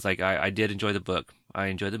heart, because like I did enjoy the book, I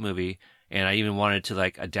enjoyed the movie, and I even wanted to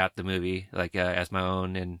like adapt the movie like as my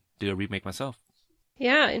own and do a remake myself.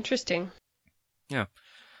 Yeah, interesting. Yeah.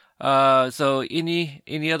 So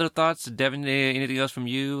any other thoughts, Devin? Anything else from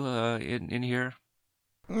you in here?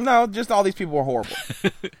 No, just all these people were horrible.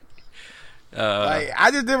 I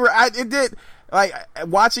just never. It did, like,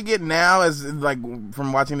 watching it now as like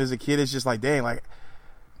from watching it as a kid. It's just like, dang, like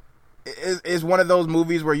it's one of those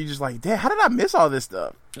movies where you just like, damn, how did I miss all this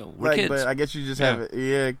stuff? We're kids. But I guess you just have it.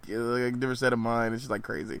 Yeah, like a different set of mind. It's just like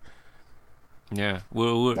crazy. Yeah,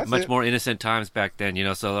 we're much more innocent times back then,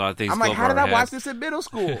 so a lot of things. I'm like, how did I watch this in middle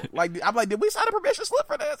school? Like, I'm like, did we sign a permission slip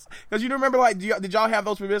for this? Because you remember, like, did y'all have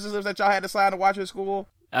those permission slips that y'all had to sign to watch in school?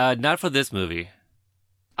 Not for this movie.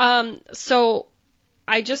 So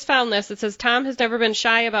I just found this. It says Tom has never been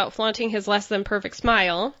shy about flaunting his less than perfect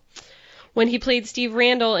smile. When he played Steve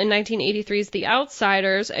Randall in 1983's The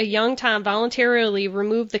Outsiders, a young Tom voluntarily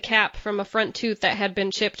removed the cap from a front tooth that had been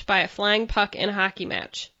chipped by a flying puck in a hockey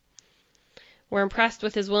match. We're impressed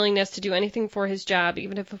with his willingness to do anything for his job,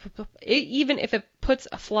 even if it puts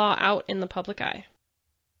a flaw out in the public eye.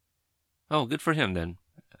 Oh, good for him then.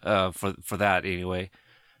 For that anyway.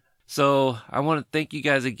 So I want to thank you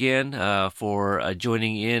guys again for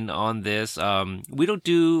joining in on this. We don't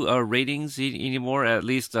do ratings anymore, at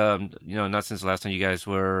least not since the last time you guys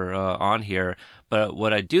were on here. But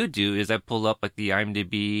what I do is I pull up like the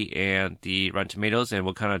IMDb and the Rotten Tomatoes, and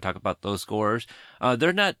we'll kind of talk about those scores.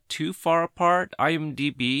 They're not too far apart.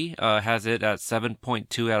 IMDb has it at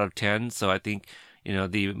 7.2 out of 10, so I think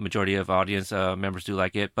the majority of audience members do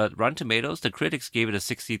like it. But Rotten Tomatoes, the critics gave it a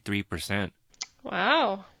 63%.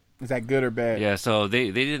 Wow. Is that good or bad? Yeah, so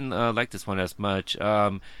they didn't like this one as much.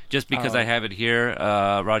 Just because I have it here,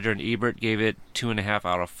 Roger and Ebert gave it 2.5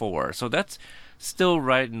 out of 4. So that's still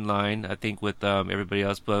right in line, I think, with everybody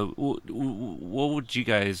else. But what would you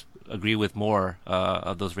guys agree with more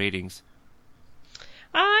of those ratings?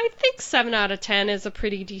 I think 7 out of 10 is a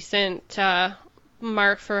pretty decent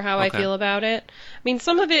mark for how I feel about it. I mean,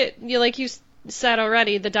 some of it, like you said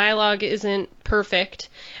already, the dialogue isn't perfect,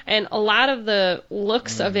 and a lot of the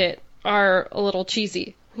looks of it are a little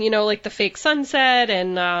cheesy. Like the fake sunset,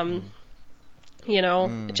 and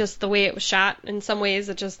just the way it was shot. In some ways,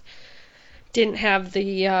 it just didn't have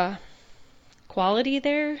the quality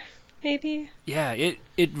there. Maybe. Yeah, it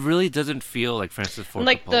really doesn't feel like Francis Ford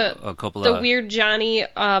like Coppola. The weird Johnny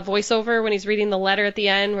voiceover when he's reading the letter at the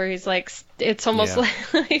end, where he's like, it's almost like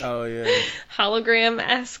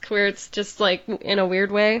hologram-esque, where it's just like in a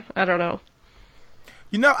weird way. I don't know.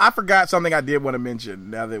 I forgot something I did want to mention.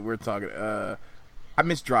 Now that we're talking, I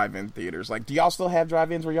miss drive-in theaters. Like, do y'all still have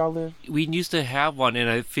drive-ins where y'all live? We used to have one, and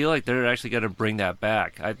I feel like they're actually going to bring that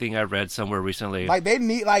back. I think I read somewhere recently. Like, they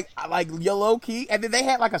need, like your low-key, and then they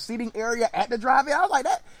had, like, a seating area at the drive-in. I was like,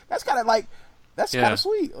 that's kind of, like, that's kind of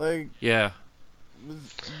sweet. Like, yeah.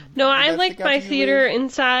 No, I like my theater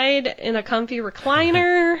inside in a comfy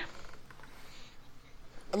recliner.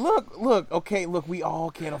 Look, we all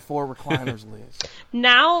can't afford recliners, Liz.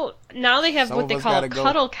 Now they have what they call a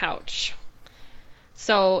cuddle couch.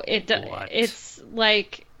 So it's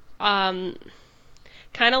like kind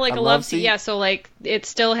of like a love seat. Yeah, so like it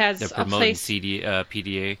still has a place.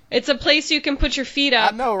 PDA. It's a place you can put your feet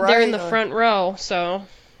up. I know, right? They're in the front row, so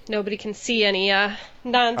nobody can see any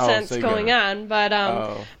nonsense going on. But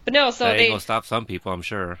no, so that ain't gonna stop some people, I'm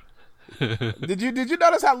sure. Did you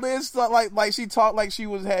notice how Liz like she talked like she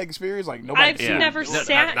had experience? Like nobody. I've never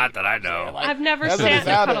sat. Not that I know. I've never sat in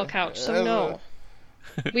a cuddle couch, so no.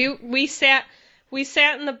 We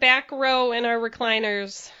sat in the back row in our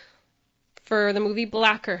recliners for the movie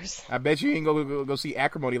Blockers. I bet you ain't go see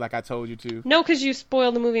Acrimony like I told you to. No, because you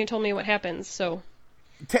spoiled the movie and told me what happens. So.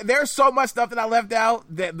 there's so much stuff that I left out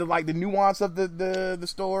that the nuance of the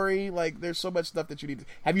story. Like, there's so much stuff that you need to.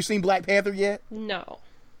 Have you seen Black Panther yet? No.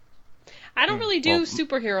 I don't really do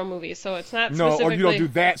superhero movies, so it's not No, specifically... or you don't do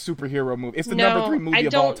that superhero movie. It's the number 3 movie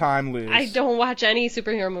of all time, Liz. I don't watch any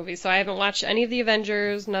superhero movies, so I haven't watched any of the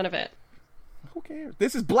Avengers, none of it. Who cares?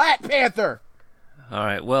 This is Black Panther! All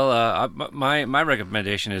right. Well, my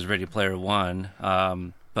recommendation is Ready Player One.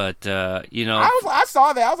 But I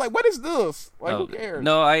saw that. I was like, "What is this?" Like, who cares?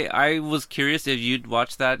 No, I was curious if you'd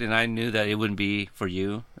watch that, and I knew that it wouldn't be for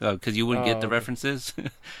you because you wouldn't get the references.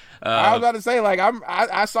 I was about to say, like,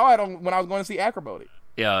 I saw it when I was going to see Acrobatic.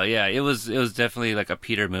 Yeah, it was definitely like a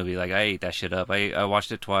Peter movie. Like, I ate that shit up. I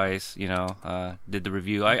watched it twice. Did the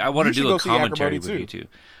review. I want to do a commentary with you too.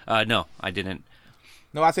 No, I didn't.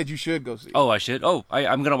 No, I said you should go see it. Oh, I should. Oh,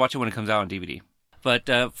 I'm gonna watch it when it comes out on DVD.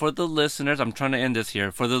 But for the listeners, I'm trying to end this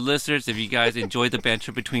here. For the listeners, if you guys enjoyed the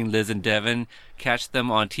banter between Liz and Devin, catch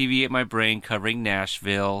them on TV at My Brain covering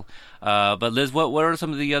Nashville. But Liz, what are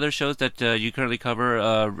some of the other shows that you currently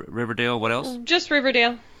cover? Riverdale, what else? Just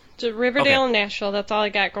Riverdale. And Nashville. That's all I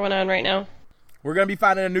got going on right now. We're going to be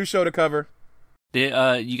finding a new show to cover.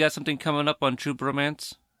 You got something coming up on True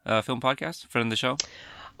Bromance Film Podcast, friend of the show?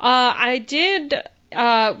 I did.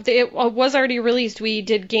 It was already released. We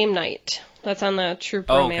did Game Night. That's on the True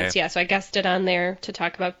Bromance. Okay. Yeah, so I guessed it on there to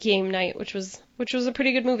talk about Game Night, which was a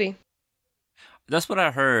pretty good movie. That's what I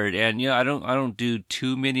heard, and I don't do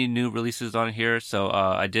too many new releases on here, so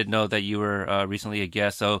I did know that you were recently a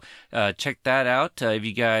guest. So check that out. If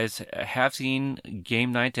you guys have seen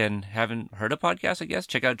Game Night and haven't heard a podcast, I guess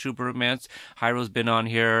check out True Bromance. Hyro's been on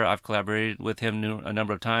here. I've collaborated with him a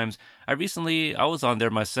number of times. I was on there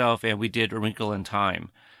myself, and we did A Wrinkle in Time.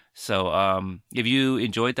 So if you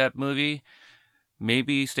enjoyed that movie,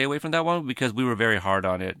 maybe stay away from that one because we were very hard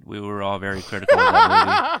on it. We were all very critical of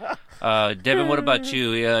that movie. Devin, what about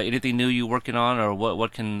you? Anything new you working on, or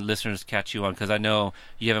what can listeners catch you on? Because I know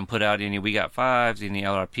you haven't put out any We Got Fives, any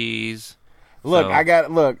LRPs. Look, like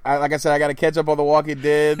I said, I got to catch up on The Walking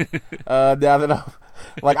Dead. Now that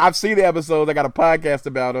I've seen the episodes, I got a podcast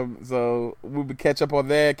about them, so we'll catch up on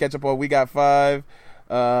that. Catch up on We Got Five.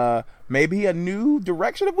 Maybe a new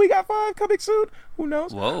direction of We Got Five coming soon. Who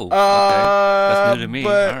knows? Whoa. Okay. That's new to me.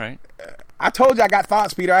 But all right. I told you I got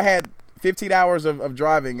thoughts, Peter. I had 15 hours of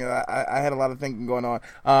driving. I had a lot of thinking going on.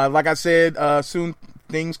 Like I said, soon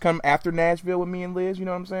things come after Nashville with me and Liz. You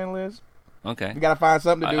know what I'm saying, Liz? Okay. We got to find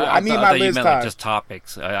something to do. I need my my Liz Liz time. time. Like just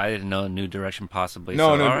topics. I didn't know a new direction possibly.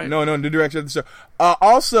 No, new direction of the show.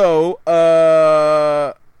 Also,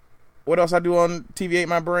 what else I do on TV8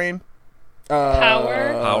 My Brain?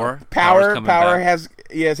 Power has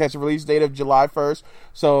a release date of July 1st.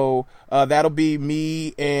 So that'll be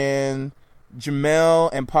me and Jamel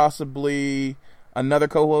and possibly another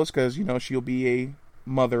co-host because she'll be a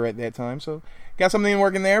mother at that time. So got something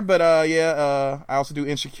working there. But I also do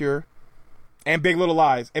Insecure and Big Little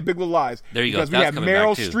Lies. There you go. Because we have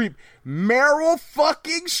Meryl Streep. Meryl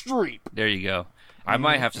fucking Streep. There you go. I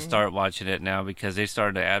might have to start watching it now because they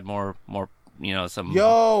started to add more some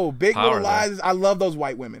Big Little there. Lies. I love those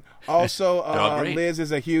white women. Also, Liz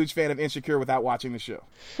is a huge fan of Insecure without watching the show.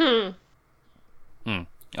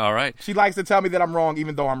 All right. She likes to tell me that I'm wrong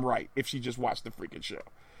even though I'm right if she just watched the freaking show.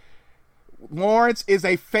 Lawrence is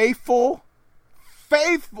a faithful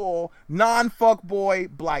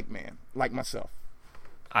non-fuckboy black man like myself.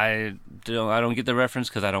 I don't get the reference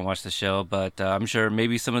because I don't watch the show, but I'm sure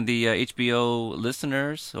maybe some of the HBO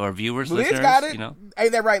listeners or viewers, Liz got it.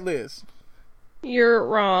 Ain't that right, Liz? You're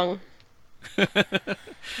wrong.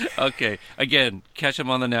 Okay. Again, catch them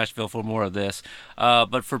on the Nashville for more of this.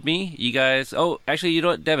 But for me, you guys... Oh, actually, you know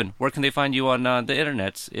what, Devin? Where can they find you on the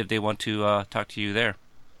internets if they want to talk to you there?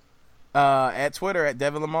 At Twitter, at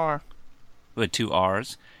Devin Lamar. With 2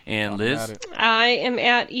 R's. And Liz? I am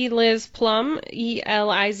at ElizPlum,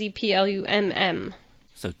 ELIZPLUMM.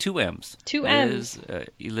 So 2 M's. 2 M's.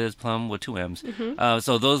 Liz Plum with 2 M's. Mm-hmm.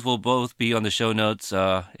 So those will both be on the show notes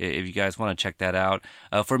if you guys want to check that out.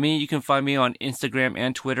 For me, you can find me on Instagram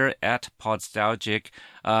and Twitter at Podstalgic.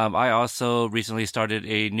 I also recently started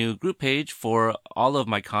a new group page for all of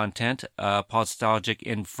my content, Podstalgic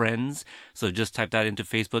and Friends. So just type that into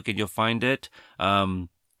Facebook and you'll find it.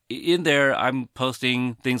 In there, I'm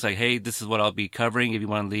posting things like, hey, this is what I'll be covering if you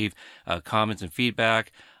want to leave comments and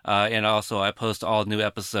feedback. And also, I post all new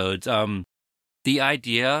episodes. The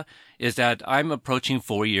idea is that I'm approaching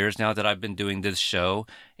 4 years now that I've been doing this show,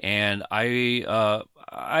 and I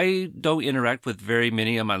don't interact with very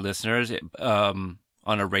many of my listeners.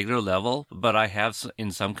 on a regular level, but I have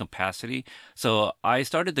in some capacity. So I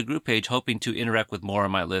started the group page hoping to interact with more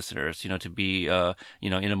of my listeners, to be,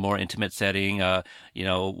 in a more intimate setting.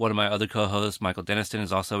 One of my other co-hosts, Michael Denniston,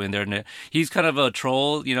 is also in there. And he's kind of a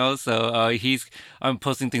troll, so I'm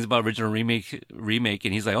posting things about original remake,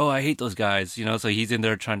 and he's like, oh, I hate those guys, so he's in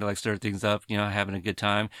there trying to like stir things up, having a good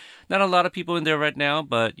time. Not a lot of people in there right now,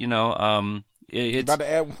 but, it's about to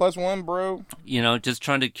add +1, bro. Just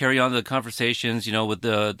trying to carry on the conversations, with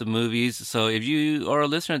the movies. So if you are a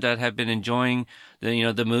listener that have been enjoying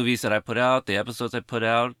the movies that I put out, the episodes I put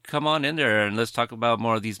out, come on in there and let's talk about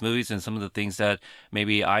more of these movies and some of the things that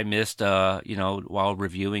maybe I missed, while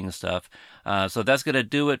reviewing and stuff. So that's gonna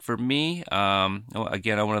do it for me.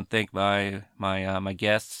 Again, I want to thank my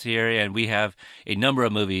guests here, and we have a number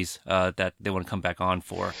of movies that they want to come back on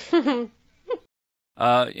for.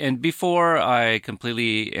 And before I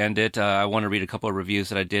completely end it, I want to read a couple of reviews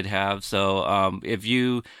that I did have. So if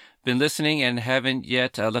you've been listening and haven't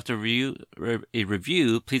yet left a review,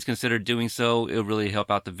 please consider doing so. It'll really help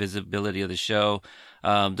out the visibility of the show.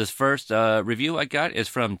 This first review I got is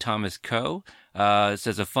from Thomas Coe. It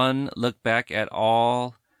says, a fun look back at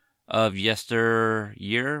all of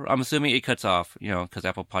yesteryear. I'm assuming it cuts off, because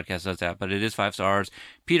Apple Podcasts does that, but it is 5 stars.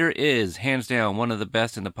 Peter is, hands down, one of the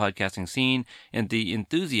best in the podcasting scene, and the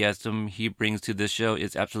enthusiasm he brings to this show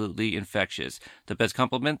is absolutely infectious. The best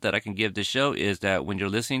compliment that I can give this show is that when you're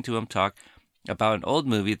listening to him talk about an old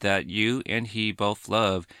movie that you and he both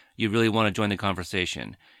love, you really want to join the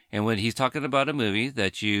conversation. And when he's talking about a movie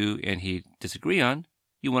that you and he disagree on,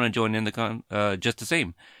 you want to join in just the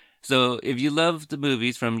same. So if you love the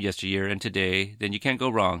movies from yesteryear and today, then you can't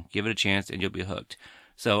go wrong. Give it a chance and you'll be hooked.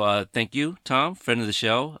 So thank you, Tom, friend of the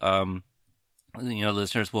show.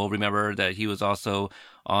 Listeners will remember that he was also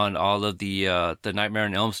on all of the Nightmare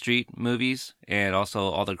on Elm Street movies and also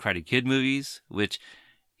all the Karate Kid movies, which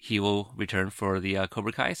he will return for the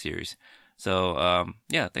Cobra Kai series. So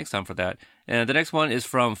thanks, Tom, for that. And the next one is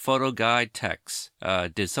from Photo Guide Tex.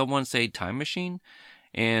 Did someone say time machine?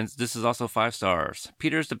 And this is also 5 stars.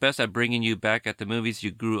 Peter's the best at bringing you back at the movies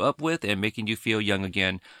you grew up with and making you feel young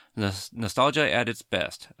again. Nostalgia at its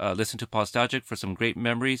best. Listen to Paulstalgic for some great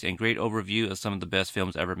memories and great overview of some of the best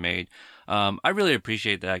films ever made. I really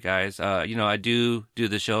appreciate that, guys. I do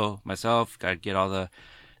the show myself. Got to get all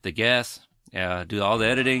the guests, do all the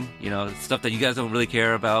editing, stuff that you guys don't really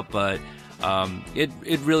care about, but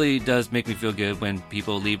it really does make me feel good when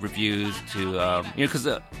people leave reviews to, because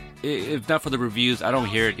if not for the reviews, I don't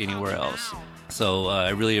hear it anywhere else. So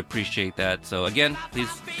I really appreciate that. So again, please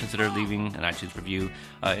consider leaving an iTunes review.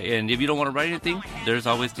 And if you don't want to write anything, there's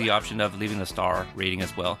always the option of leaving a star rating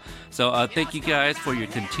as well. So thank you guys for your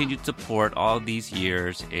continued support all these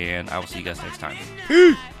years, and I will see you guys next time.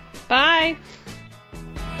 Bye.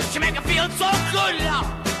 She make her feel so good, Lord.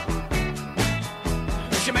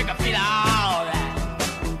 She make her feel all right.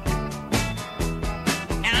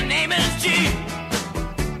 And her name is G.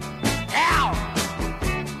 L.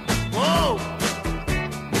 Whoa.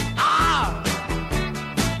 R.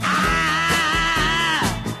 I.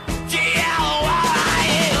 G. L.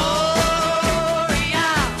 Y. Oh,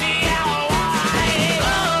 yeah. G. L. Y.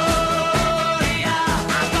 Oh, yeah.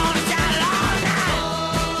 I'm gonna shout it all night.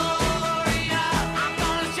 Oh, yeah. I'm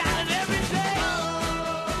gonna shout it every day.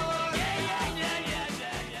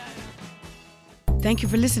 Yeah. Thank you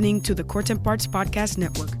for listening to the Core Temp Arts Podcast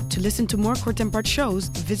Network. To listen to more Core Temp Arts shows,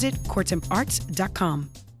 visit coretemparts.com.